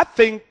 I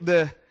think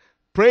the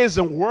praise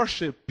and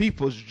worship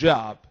people's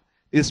job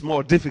is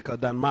more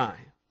difficult than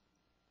mine.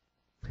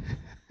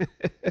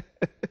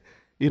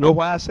 You know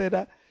why I say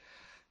that?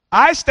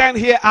 I stand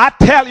here, I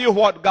tell you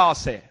what God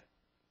said.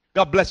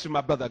 God bless you,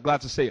 my brother.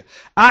 Glad to see you.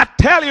 I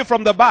tell you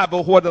from the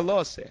Bible what the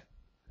Lord said.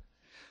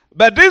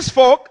 But these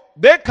folk,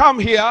 they come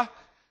here,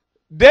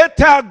 they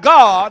tell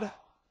God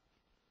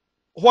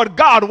what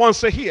God wants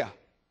to hear.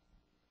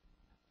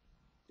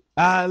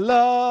 I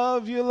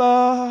love you,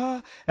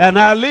 Lord, and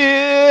I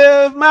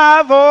lift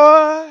my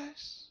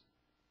voice.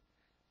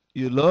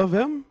 You love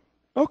him?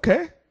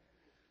 Okay.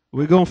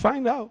 We're going to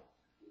find out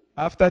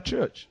after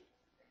church.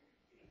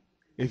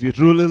 If you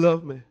truly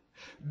love me.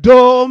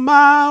 Though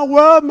my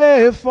world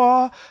may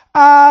fall,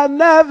 I'll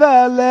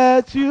never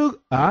let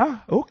you.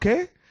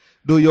 Okay.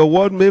 Though your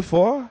world may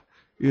fall,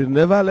 you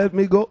never let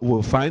me go.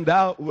 We'll find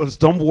out. Well,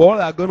 some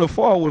walls are going to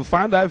fall. We'll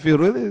find out if you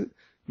really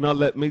not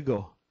let me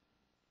go.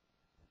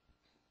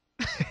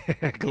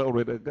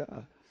 Glory to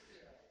God.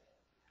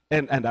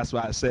 And that's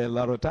why I say a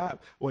lot of times,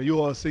 when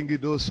you are singing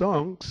those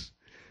songs,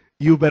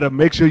 you better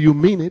make sure you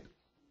mean it.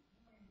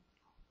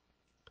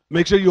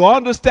 Make sure you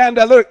understand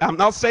that. Look, I'm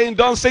not saying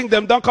don't sing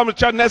them. Don't come to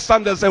church next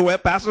Sunday and say, well,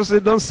 Pastor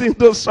said don't sing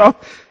those songs.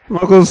 I'm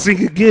not going to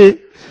sing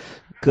again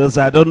because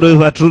I don't know if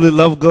I truly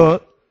love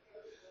God.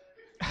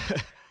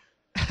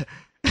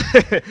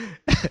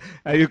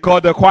 And you call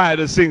the choir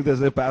to sing. They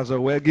say,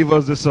 Pastor, well, give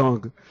us the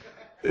song.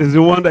 It's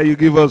the one that you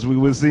give us, we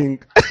will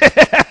sing.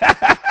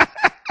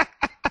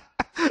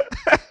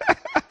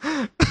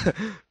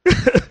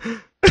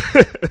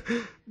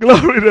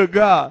 Glory to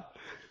God.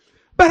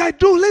 But I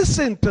do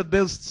listen to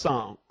these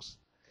songs.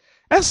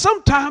 And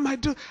sometimes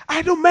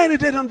I do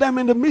meditate on them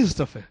in the midst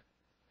of it.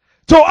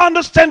 To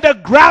understand the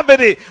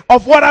gravity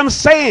of what I'm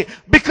saying.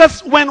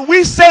 Because when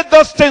we say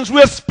those things,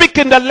 we're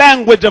speaking the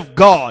language of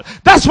God.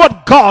 That's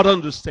what God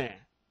understands.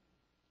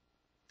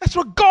 That's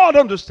what God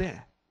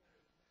understands.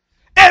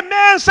 A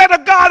man said to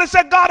God, he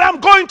said, God, I'm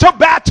going to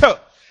battle.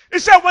 He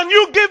said, when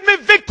you give me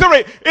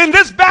victory in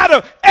this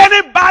battle,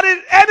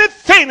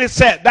 anything, he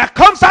said, that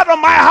comes out of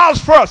my house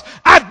first,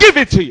 I give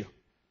it to you.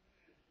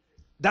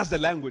 That's the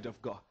language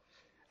of God.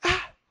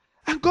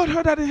 And God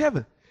heard that in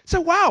heaven. He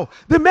said, wow,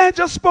 the man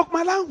just spoke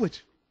my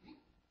language. He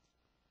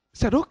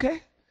said,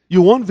 okay,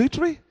 you want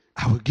victory?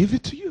 I will give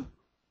it to you.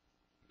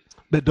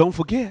 But don't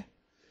forget,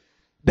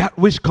 that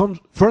which comes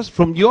first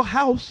from your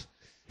house,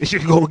 is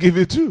going to give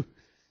you too.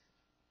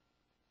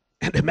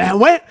 And the man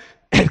went,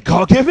 and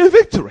God gave him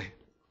victory.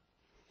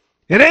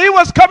 And then he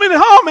was coming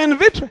home in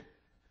victory.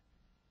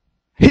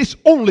 His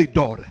only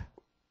daughter,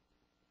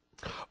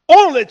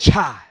 only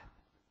child,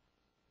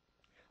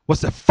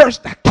 was the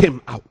first that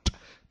came out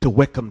to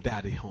welcome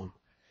daddy home.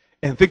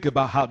 And think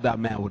about how that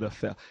man would have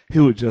felt. He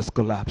would just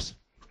collapse.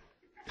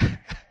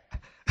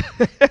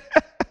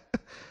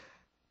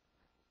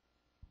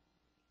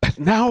 But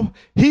now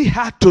he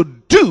had to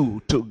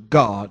do to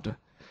God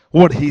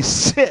what he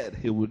said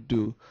he would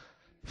do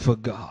for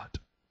God.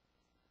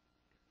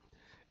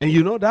 And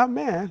you know, that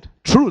man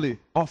truly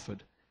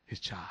offered his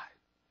child.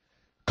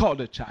 Called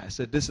the child,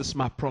 said, this is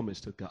my promise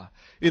to God.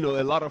 You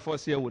know, a lot of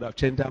us here would have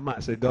changed our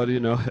mind. Said, God, you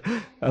know,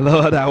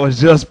 Lord, I was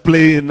just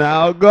playing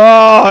now.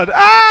 God,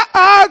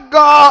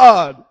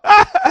 God.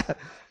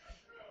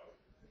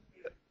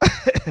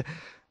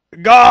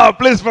 God,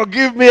 please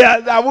forgive me.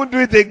 I won't do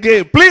it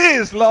again.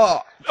 Please,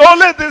 Lord.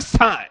 Only this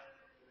time.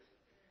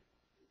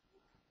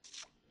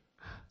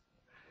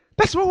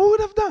 That's what we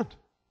would have done.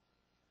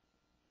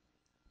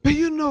 But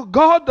you know,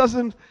 God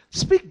doesn't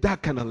speak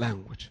that kind of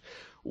language.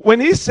 When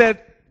he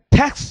said,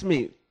 test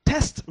me,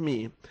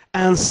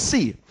 and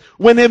see.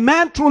 When a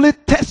man truly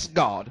tests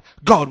God,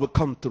 God will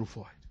come through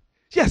for it.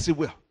 Yes, he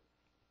will.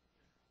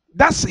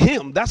 That's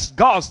him. That's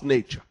God's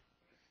nature.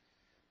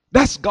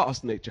 That's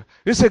God's nature.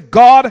 You say,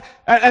 God,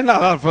 and a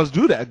lot of us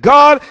do that.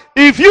 God,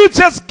 if you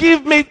just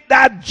give me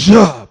that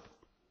job,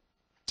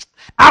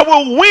 I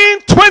will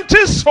win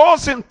 20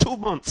 souls in 2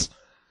 months.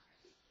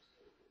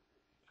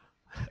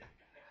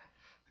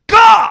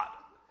 God,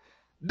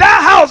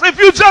 that house, if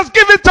you just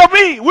give it to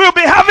me, we'll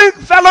be having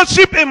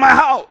fellowship in my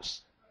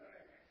house.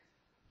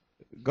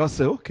 God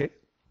said, okay.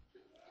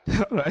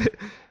 All right.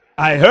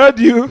 I heard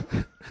you.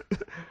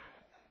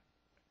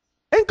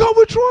 And God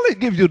will truly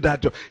give you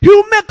that joy.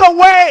 He'll make a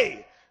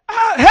way.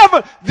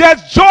 Heaven,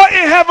 there's joy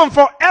in heaven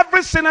for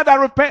every sinner that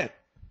repents.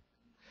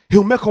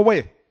 He'll make a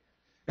way.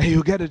 And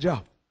you'll get a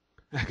job.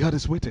 And God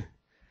is waiting.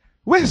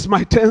 Where's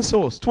my 10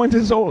 souls,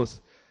 20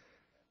 souls?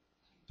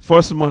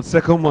 First month,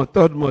 second month,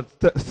 third month,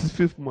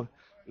 fifth month.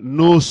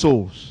 No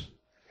souls.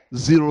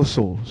 0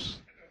 souls.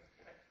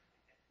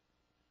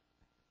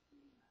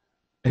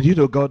 And you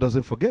know God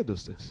doesn't forget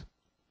those things.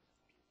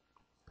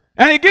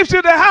 And he gives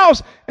you the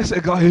house. I say,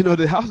 God, you know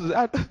the house is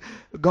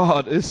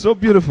God, it's so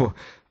beautiful.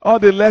 All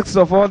the legs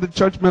of all the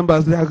church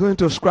members, they are going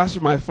to scratch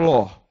my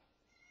floor.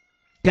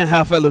 Can't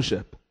have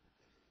fellowship.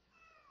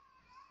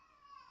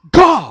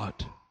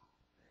 God,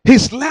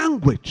 his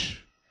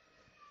language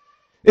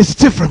is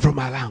different from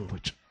my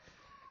language.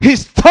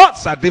 His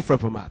thoughts are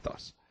different from my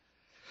thoughts.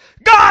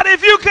 God,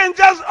 if you can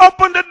just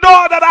open the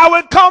door that I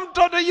will come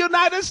to the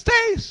United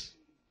States.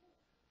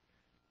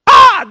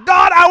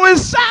 God, I will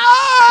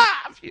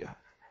serve you.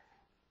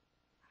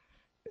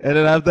 And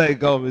then after he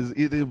comes,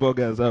 he's eating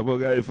burgers.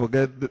 You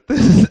forget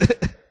this.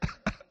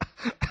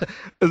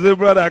 I said,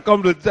 brother, I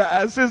come to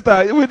church.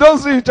 Sister, we don't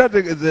see each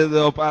other. He says,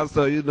 oh,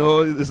 pastor, you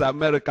know, it's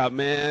America,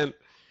 man.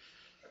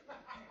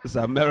 It's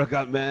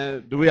America,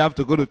 man. Do we have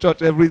to go to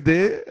church every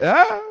day?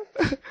 Yeah?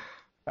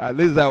 At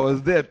least I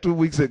was there 2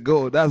 weeks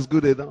ago. That's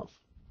good enough.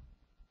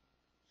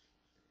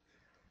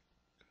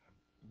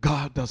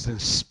 God doesn't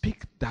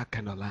speak that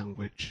kind of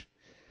language.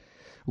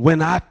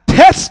 When I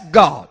test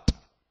God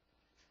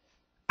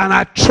and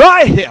I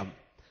try him,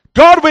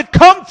 God will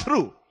come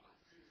through.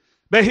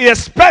 But he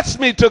expects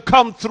me to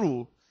come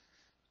through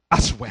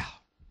as well.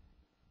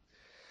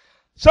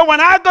 So when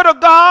I go to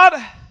God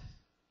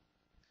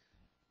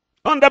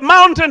on the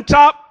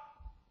mountaintop,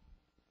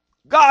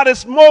 God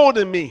is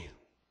molding me.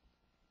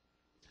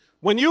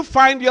 When you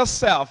find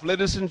yourself,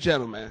 ladies and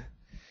gentlemen,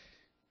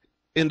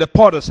 in the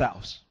potter's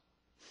house,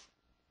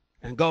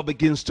 and God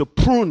begins to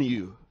prune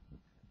you,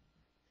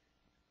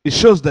 it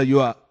shows that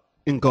you are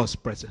in God's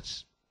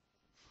presence.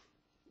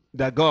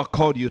 That God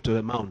called you to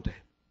the mountain.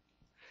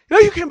 You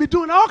know, you can be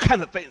doing all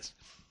kinds of things.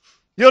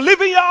 You're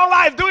living your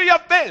life, doing your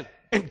thing,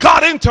 and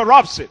God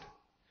interrupts it.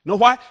 You know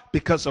why?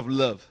 Because of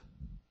love.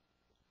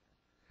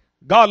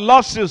 God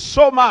loves you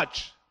so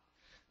much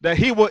that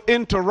he will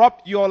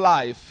interrupt your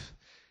life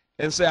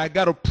and say, I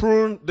got to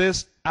prune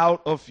this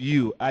out of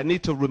you. I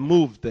need to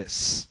remove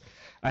this.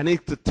 I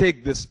need to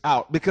take this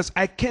out because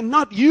I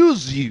cannot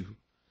use you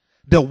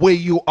the way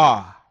you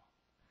are.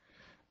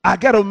 I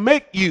got to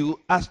make you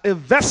as a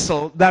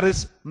vessel that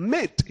is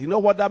meant. You know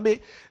what that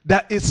means?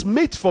 That is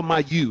meant for my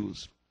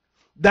use.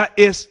 That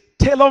is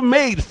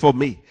tailor-made for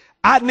me.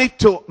 I need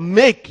to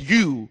make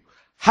you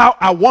how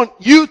I want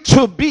you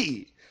to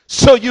be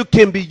so you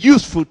can be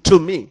useful to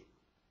me.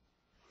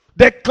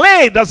 The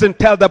clay doesn't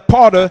tell the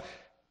potter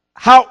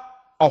how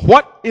or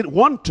what it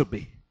wants to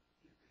be.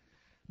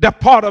 The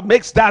potter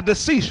makes that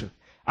decision.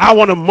 I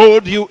want to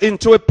mold you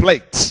into a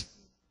plate.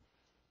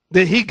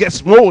 Then he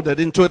gets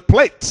molded into a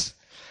plate.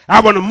 I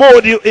want to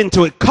mold you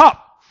into a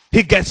cup.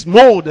 He gets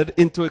molded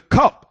into a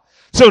cup.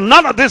 So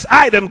none of this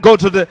item go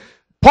to the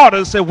potter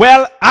and say,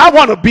 well, I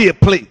want to be a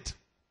plate.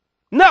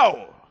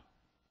 No.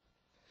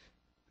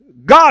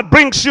 God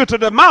brings you to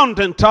the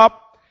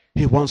mountaintop.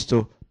 He wants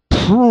to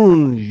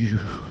prune you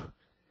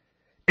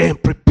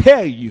and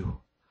prepare you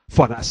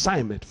for an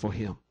assignment for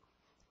him.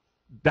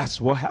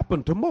 That's what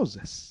happened to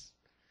Moses.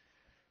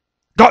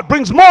 God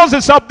brings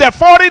Moses up there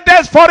 40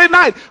 days, 40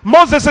 nights.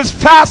 Moses is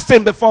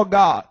fasting before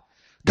God.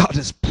 God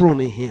is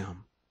pruning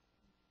him.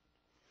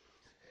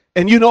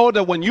 And you know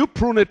that when you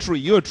prune a tree,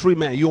 you're a tree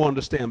man, you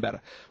understand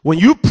better. When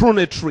you prune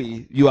a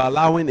tree, you're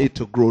allowing it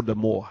to grow the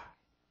more.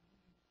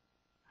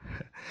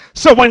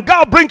 So when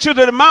God brings you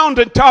to the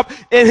mountaintop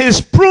and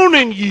he's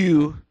pruning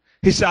you,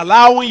 he's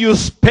allowing you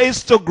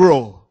space to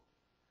grow.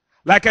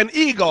 Like an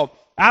eagle,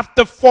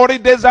 after 40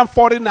 days and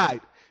 40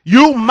 nights,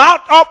 you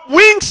mount up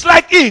wings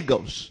like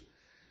eagles.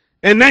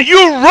 And then you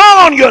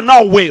run, you're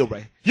not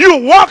weary.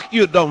 You walk,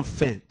 you don't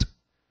faint.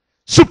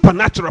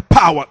 Supernatural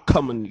power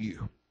coming to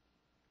you.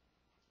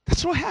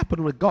 That's what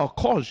happened when God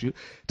calls you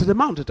to the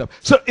mountaintop.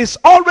 So it's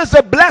always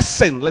a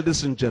blessing,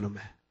 ladies and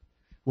gentlemen,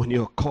 when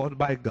you're called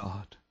by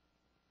God.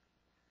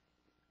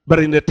 But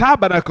in the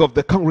tabernacle of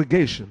the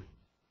congregation,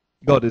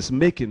 God is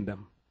making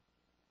them.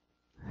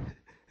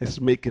 It's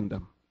making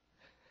them.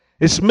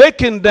 It's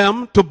making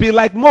them to be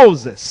like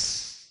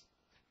Moses.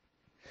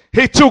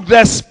 He took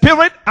the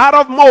spirit out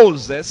of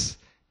Moses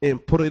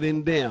and put it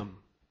in them.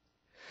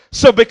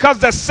 So because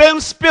the same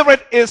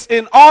spirit is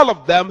in all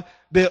of them,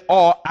 they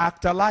all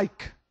act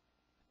alike.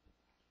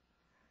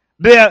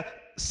 There are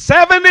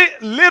 70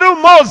 little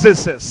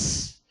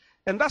Moseses.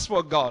 And that's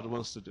what God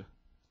wants to do.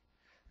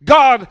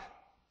 God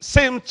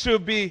seems to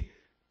be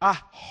a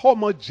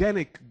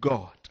homogenic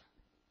God.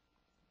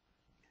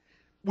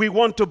 We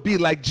want to be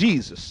like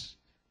Jesus.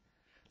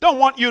 Don't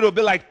want you to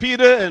be like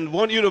Peter and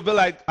want you to be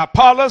like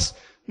Apollos.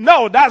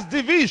 No, that's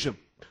division.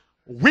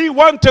 We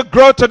want to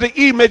grow to the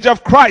image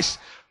of Christ.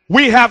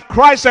 We have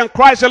Christ and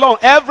Christ alone.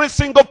 Every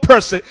single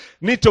person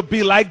needs to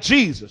be like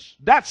Jesus.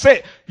 That's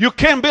it. You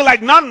can't be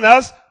like none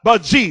else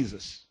but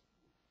Jesus.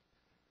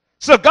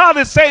 So God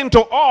is saying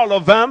to all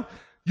of them,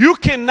 you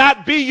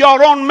cannot be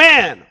your own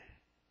man.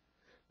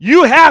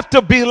 You have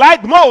to be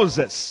like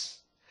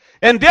Moses.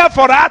 And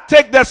therefore I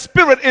take the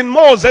spirit in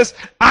Moses,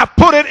 I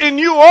put it in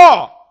you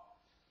all.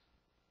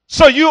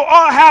 So you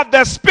all have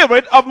the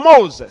spirit of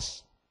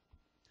Moses.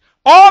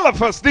 All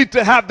of us need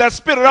to have the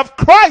spirit of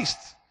Christ.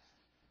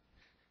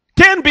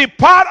 Can't be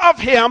part of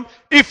him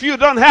if you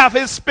don't have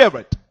his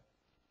spirit.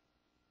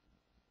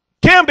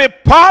 Can't be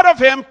part of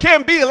him,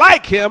 can't be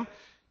like him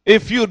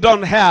if you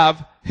don't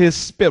have his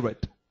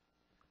spirit.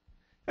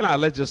 And now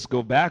let's just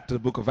go back to the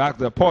book of Acts of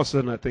the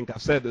Apostles, and I think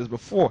I've said this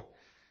before,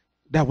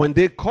 that when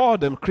they called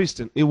them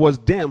Christians, it was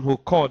them who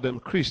called them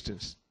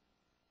Christians.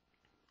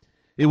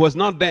 It was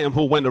not them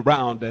who went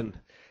around and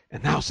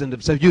announcing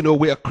themselves, you know,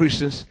 we are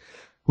Christians.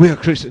 We are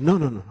Christians. No,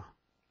 no, no, no.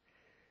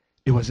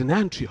 It was in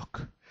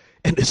Antioch.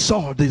 And they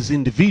saw these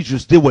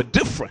individuals, they were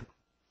different.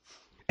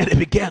 And they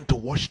began to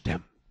watch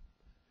them.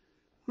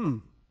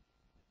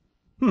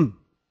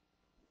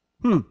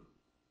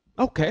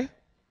 Okay.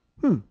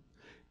 And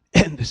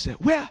they said,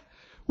 well,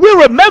 we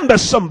remember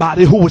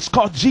somebody who was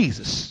called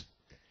Jesus.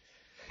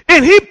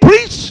 And he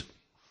preached.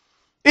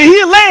 And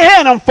he laid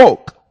hand on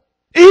folk.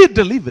 And he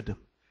delivered them.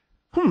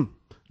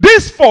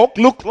 These folk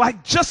look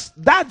like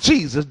just that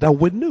Jesus that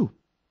we knew.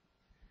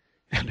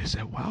 And they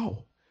said,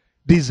 wow,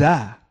 these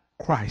are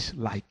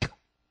Christ-like.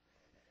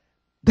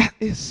 That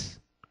is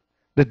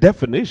the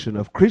definition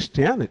of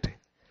Christianity.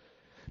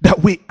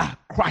 That we are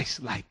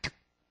Christ-like.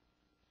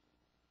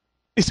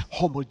 It's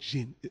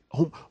homogeneity.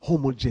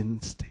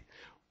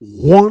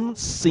 One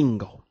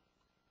single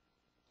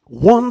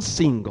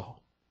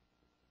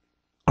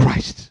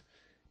Christ.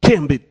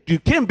 You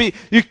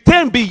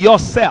can't be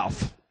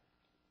yourself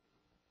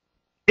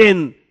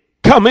and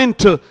come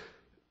into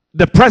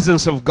the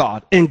presence of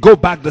God and go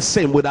back the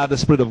same without the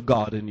Spirit of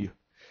God in you.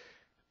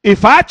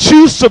 If I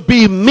choose to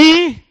be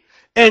me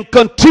and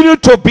continue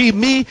to be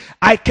me,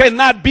 I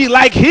cannot be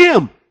like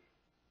him.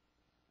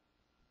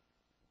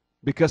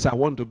 Because I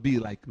want to be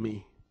like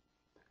me.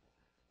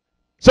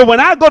 So when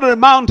I go to the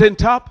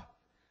mountaintop,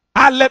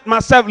 I let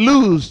myself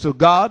loose to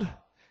God.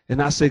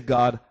 And I say,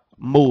 God,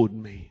 mold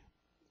me.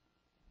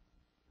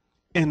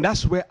 And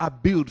that's where I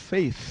build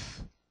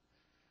faith.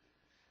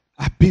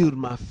 I build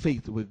my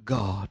faith with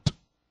God.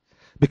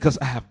 Because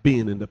I have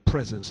been in the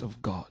presence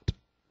of God.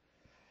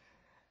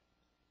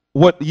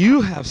 What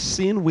you have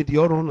seen with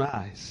your own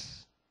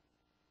eyes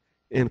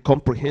and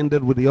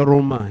comprehended with your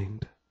own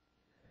mind,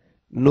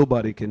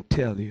 nobody can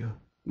tell you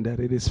that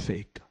it is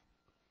fake.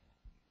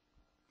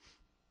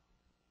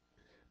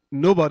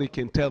 Nobody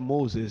can tell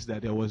Moses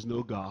that there was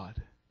no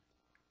God.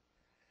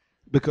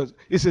 Because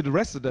he said the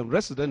rest of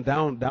them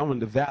down in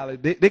the valley,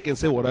 they can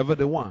say whatever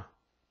they want.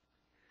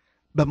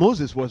 But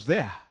Moses was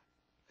there.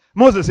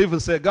 Moses even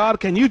said,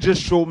 God, can you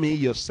just show me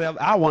yourself?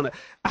 I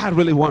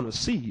really want to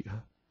see you.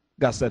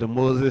 God said to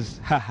Moses,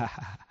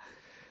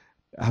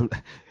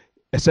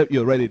 except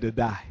you're ready to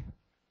die.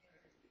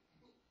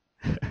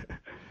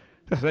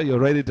 I said, you're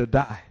ready to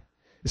die.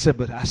 He said,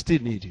 but I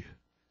still need you.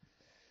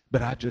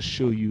 But I just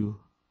show you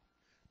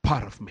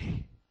part of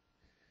me.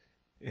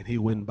 And he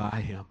went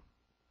by him.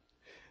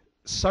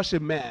 Such a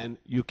man,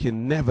 you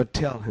can never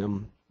tell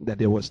him that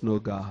there was no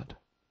God.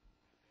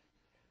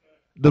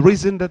 The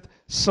reason that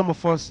some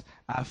of us,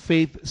 our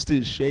faith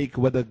still shake,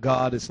 whether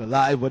God is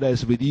alive, whether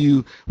it's with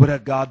you, whether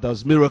God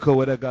does miracle,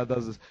 whether God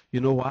does this.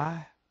 You know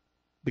why?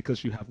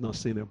 Because you have not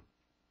seen him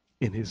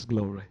in his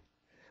glory.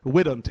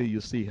 Wait until you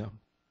see him.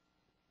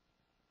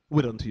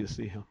 Wait until you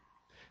see him.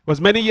 It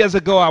was many years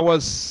ago. I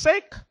was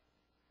sick.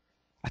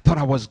 I thought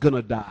I was going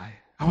to die.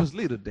 I was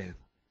little then.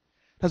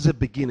 That's the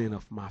beginning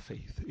of my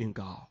faith in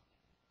God.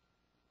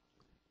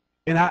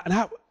 And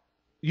I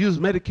used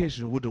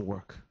medication. It wouldn't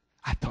work.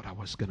 I thought I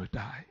was going to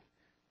die.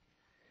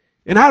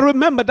 And I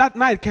remember that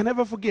night, can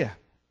never forget.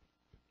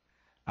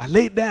 I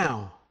laid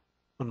down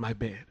on my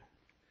bed.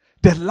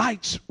 The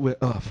lights were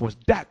off. It was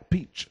dark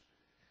peach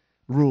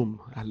room.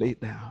 I laid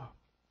down.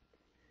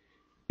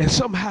 And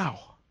somehow,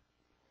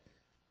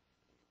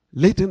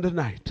 late in the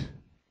night,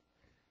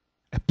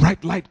 a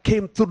bright light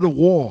came through the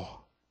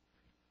wall.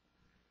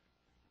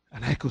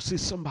 And I could see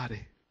somebody,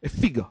 a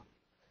figure,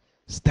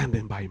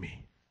 standing by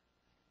me.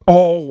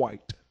 All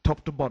white,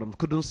 top to bottom.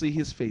 Couldn't see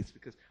his face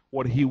because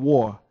what he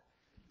wore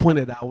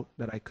pointed out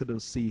that I couldn't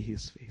see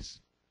his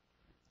face.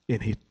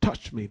 And he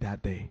touched me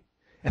that day.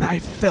 And I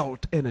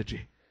felt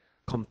energy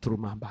come through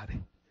my body.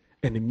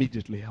 And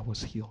immediately I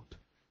was healed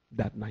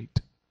that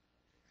night.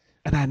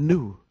 And I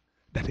knew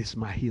that is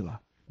my healer,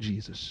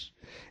 Jesus.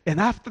 And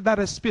after that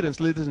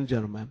experience, ladies and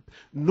gentlemen,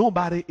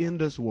 nobody in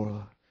this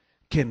world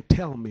can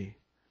tell me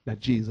that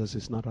Jesus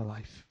is not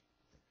alive.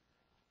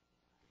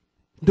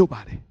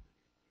 Nobody.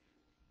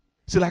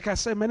 See, like I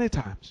said many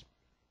times,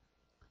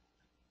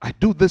 I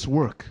do this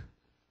work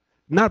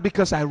not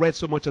because I read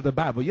so much of the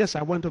Bible. Yes,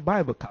 I went to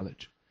Bible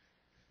college,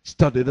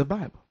 studied the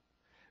Bible.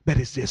 But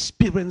it's the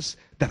experience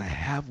that I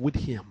have with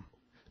him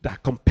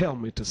that compel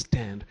me to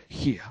stand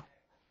here.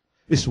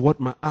 It's what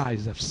my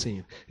eyes have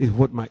seen. It's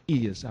what my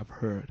ears have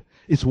heard.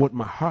 It's what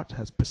my heart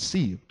has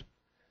perceived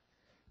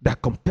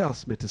that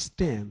compels me to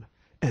stand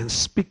and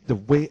speak the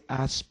way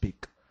I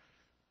speak.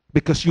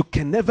 Because you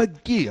can never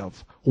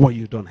give what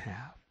you don't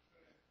have.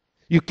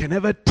 You can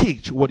never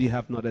teach what you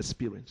have not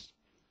experienced.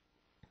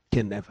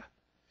 Can never.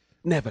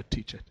 Never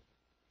teach it.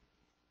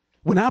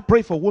 When I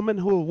pray for women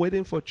who are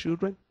waiting for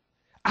children,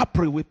 I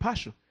pray with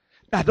passion.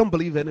 I don't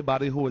believe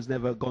anybody who has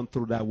never gone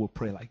through that will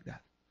pray like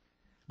that.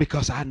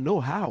 Because I know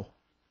how.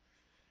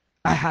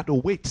 I had to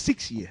wait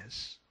 6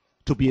 years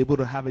to be able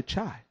to have a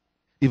child,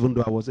 even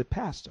though I was a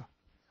pastor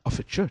of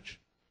a church.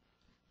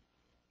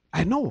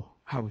 I know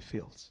how it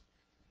feels.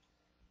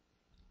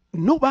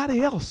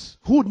 Nobody else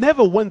who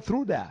never went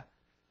through that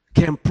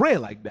can pray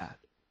like that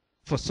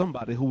for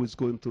somebody who is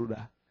going through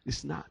that.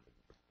 It's not.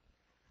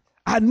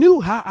 I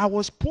knew how I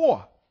was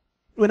poor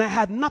when I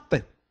had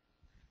nothing.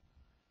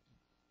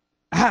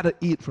 I had to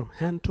eat from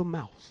hand to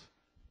mouth.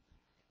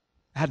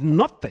 I had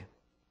nothing.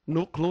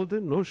 No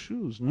clothing, no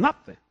shoes,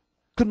 nothing.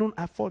 Couldn't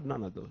afford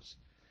none of those.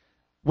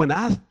 When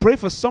I pray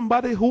for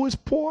somebody who is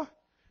poor,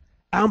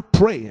 I'm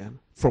praying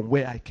from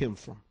where I came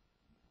from.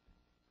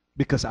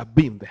 Because I've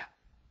been there.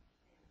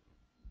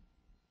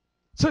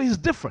 So it's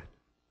different.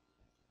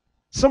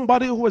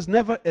 Somebody who has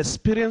never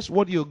experienced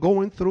what you're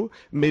going through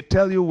may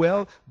tell you,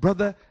 well,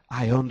 brother,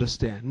 I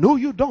understand. No,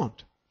 you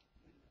don't.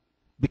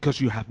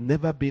 Because you have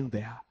never been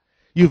there.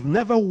 You've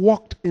never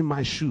walked in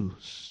my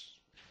shoes.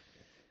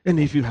 And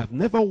if you have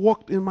never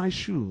walked in my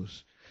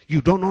shoes, you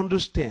don't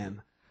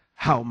understand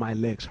how my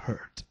legs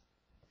hurt.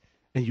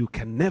 And you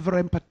can never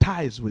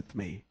empathize with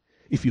me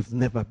if you've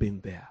never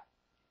been there.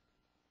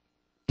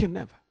 Can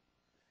never.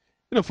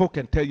 You know, folk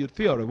can tell you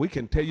theory. We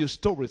can tell you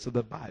stories of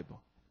the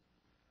Bible.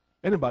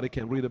 Anybody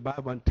can read the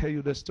Bible and tell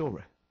you the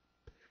story.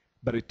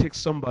 But it takes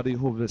somebody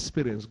who has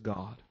experienced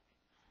God,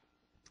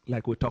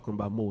 like we're talking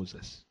about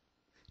Moses,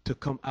 to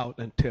come out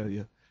and tell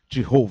you,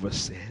 Jehovah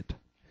said.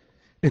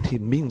 And he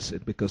means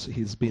it because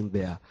he's been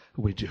there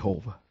with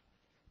Jehovah.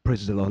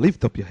 Praise the Lord.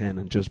 Lift up your hand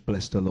and just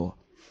bless the Lord.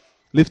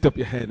 Lift up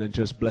your hand and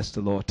just bless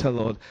the Lord. Tell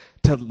the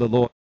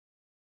Lord.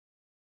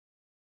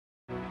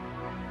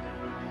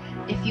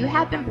 If you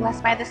have been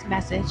blessed by this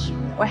message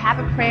or have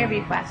a prayer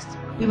request,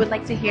 we would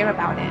like to hear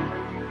about it.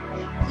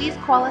 Please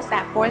call us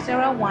at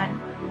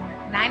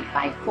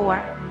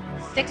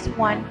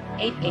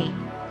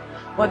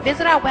 401-954-6188 or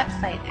visit our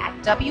website at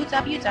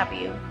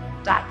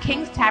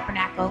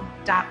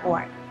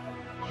www.kingstabernacle.org.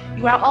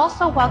 You are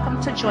also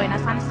welcome to join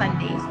us on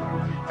Sundays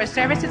for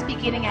services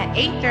beginning at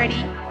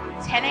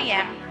 8:30, 10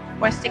 a.m.,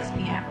 or 6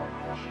 p.m.,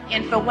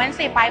 and for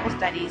Wednesday Bible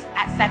studies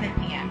at 7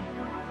 p.m.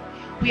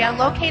 We are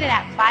located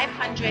at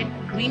 500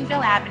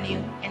 Greenville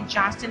Avenue in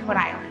Johnston, Rhode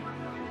Island.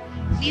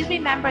 Please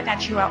remember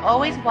that you are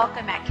always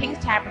welcome at King's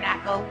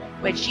Tabernacle,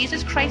 where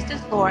Jesus Christ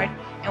is Lord,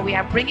 and we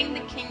are bringing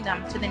the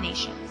kingdom to the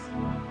nations.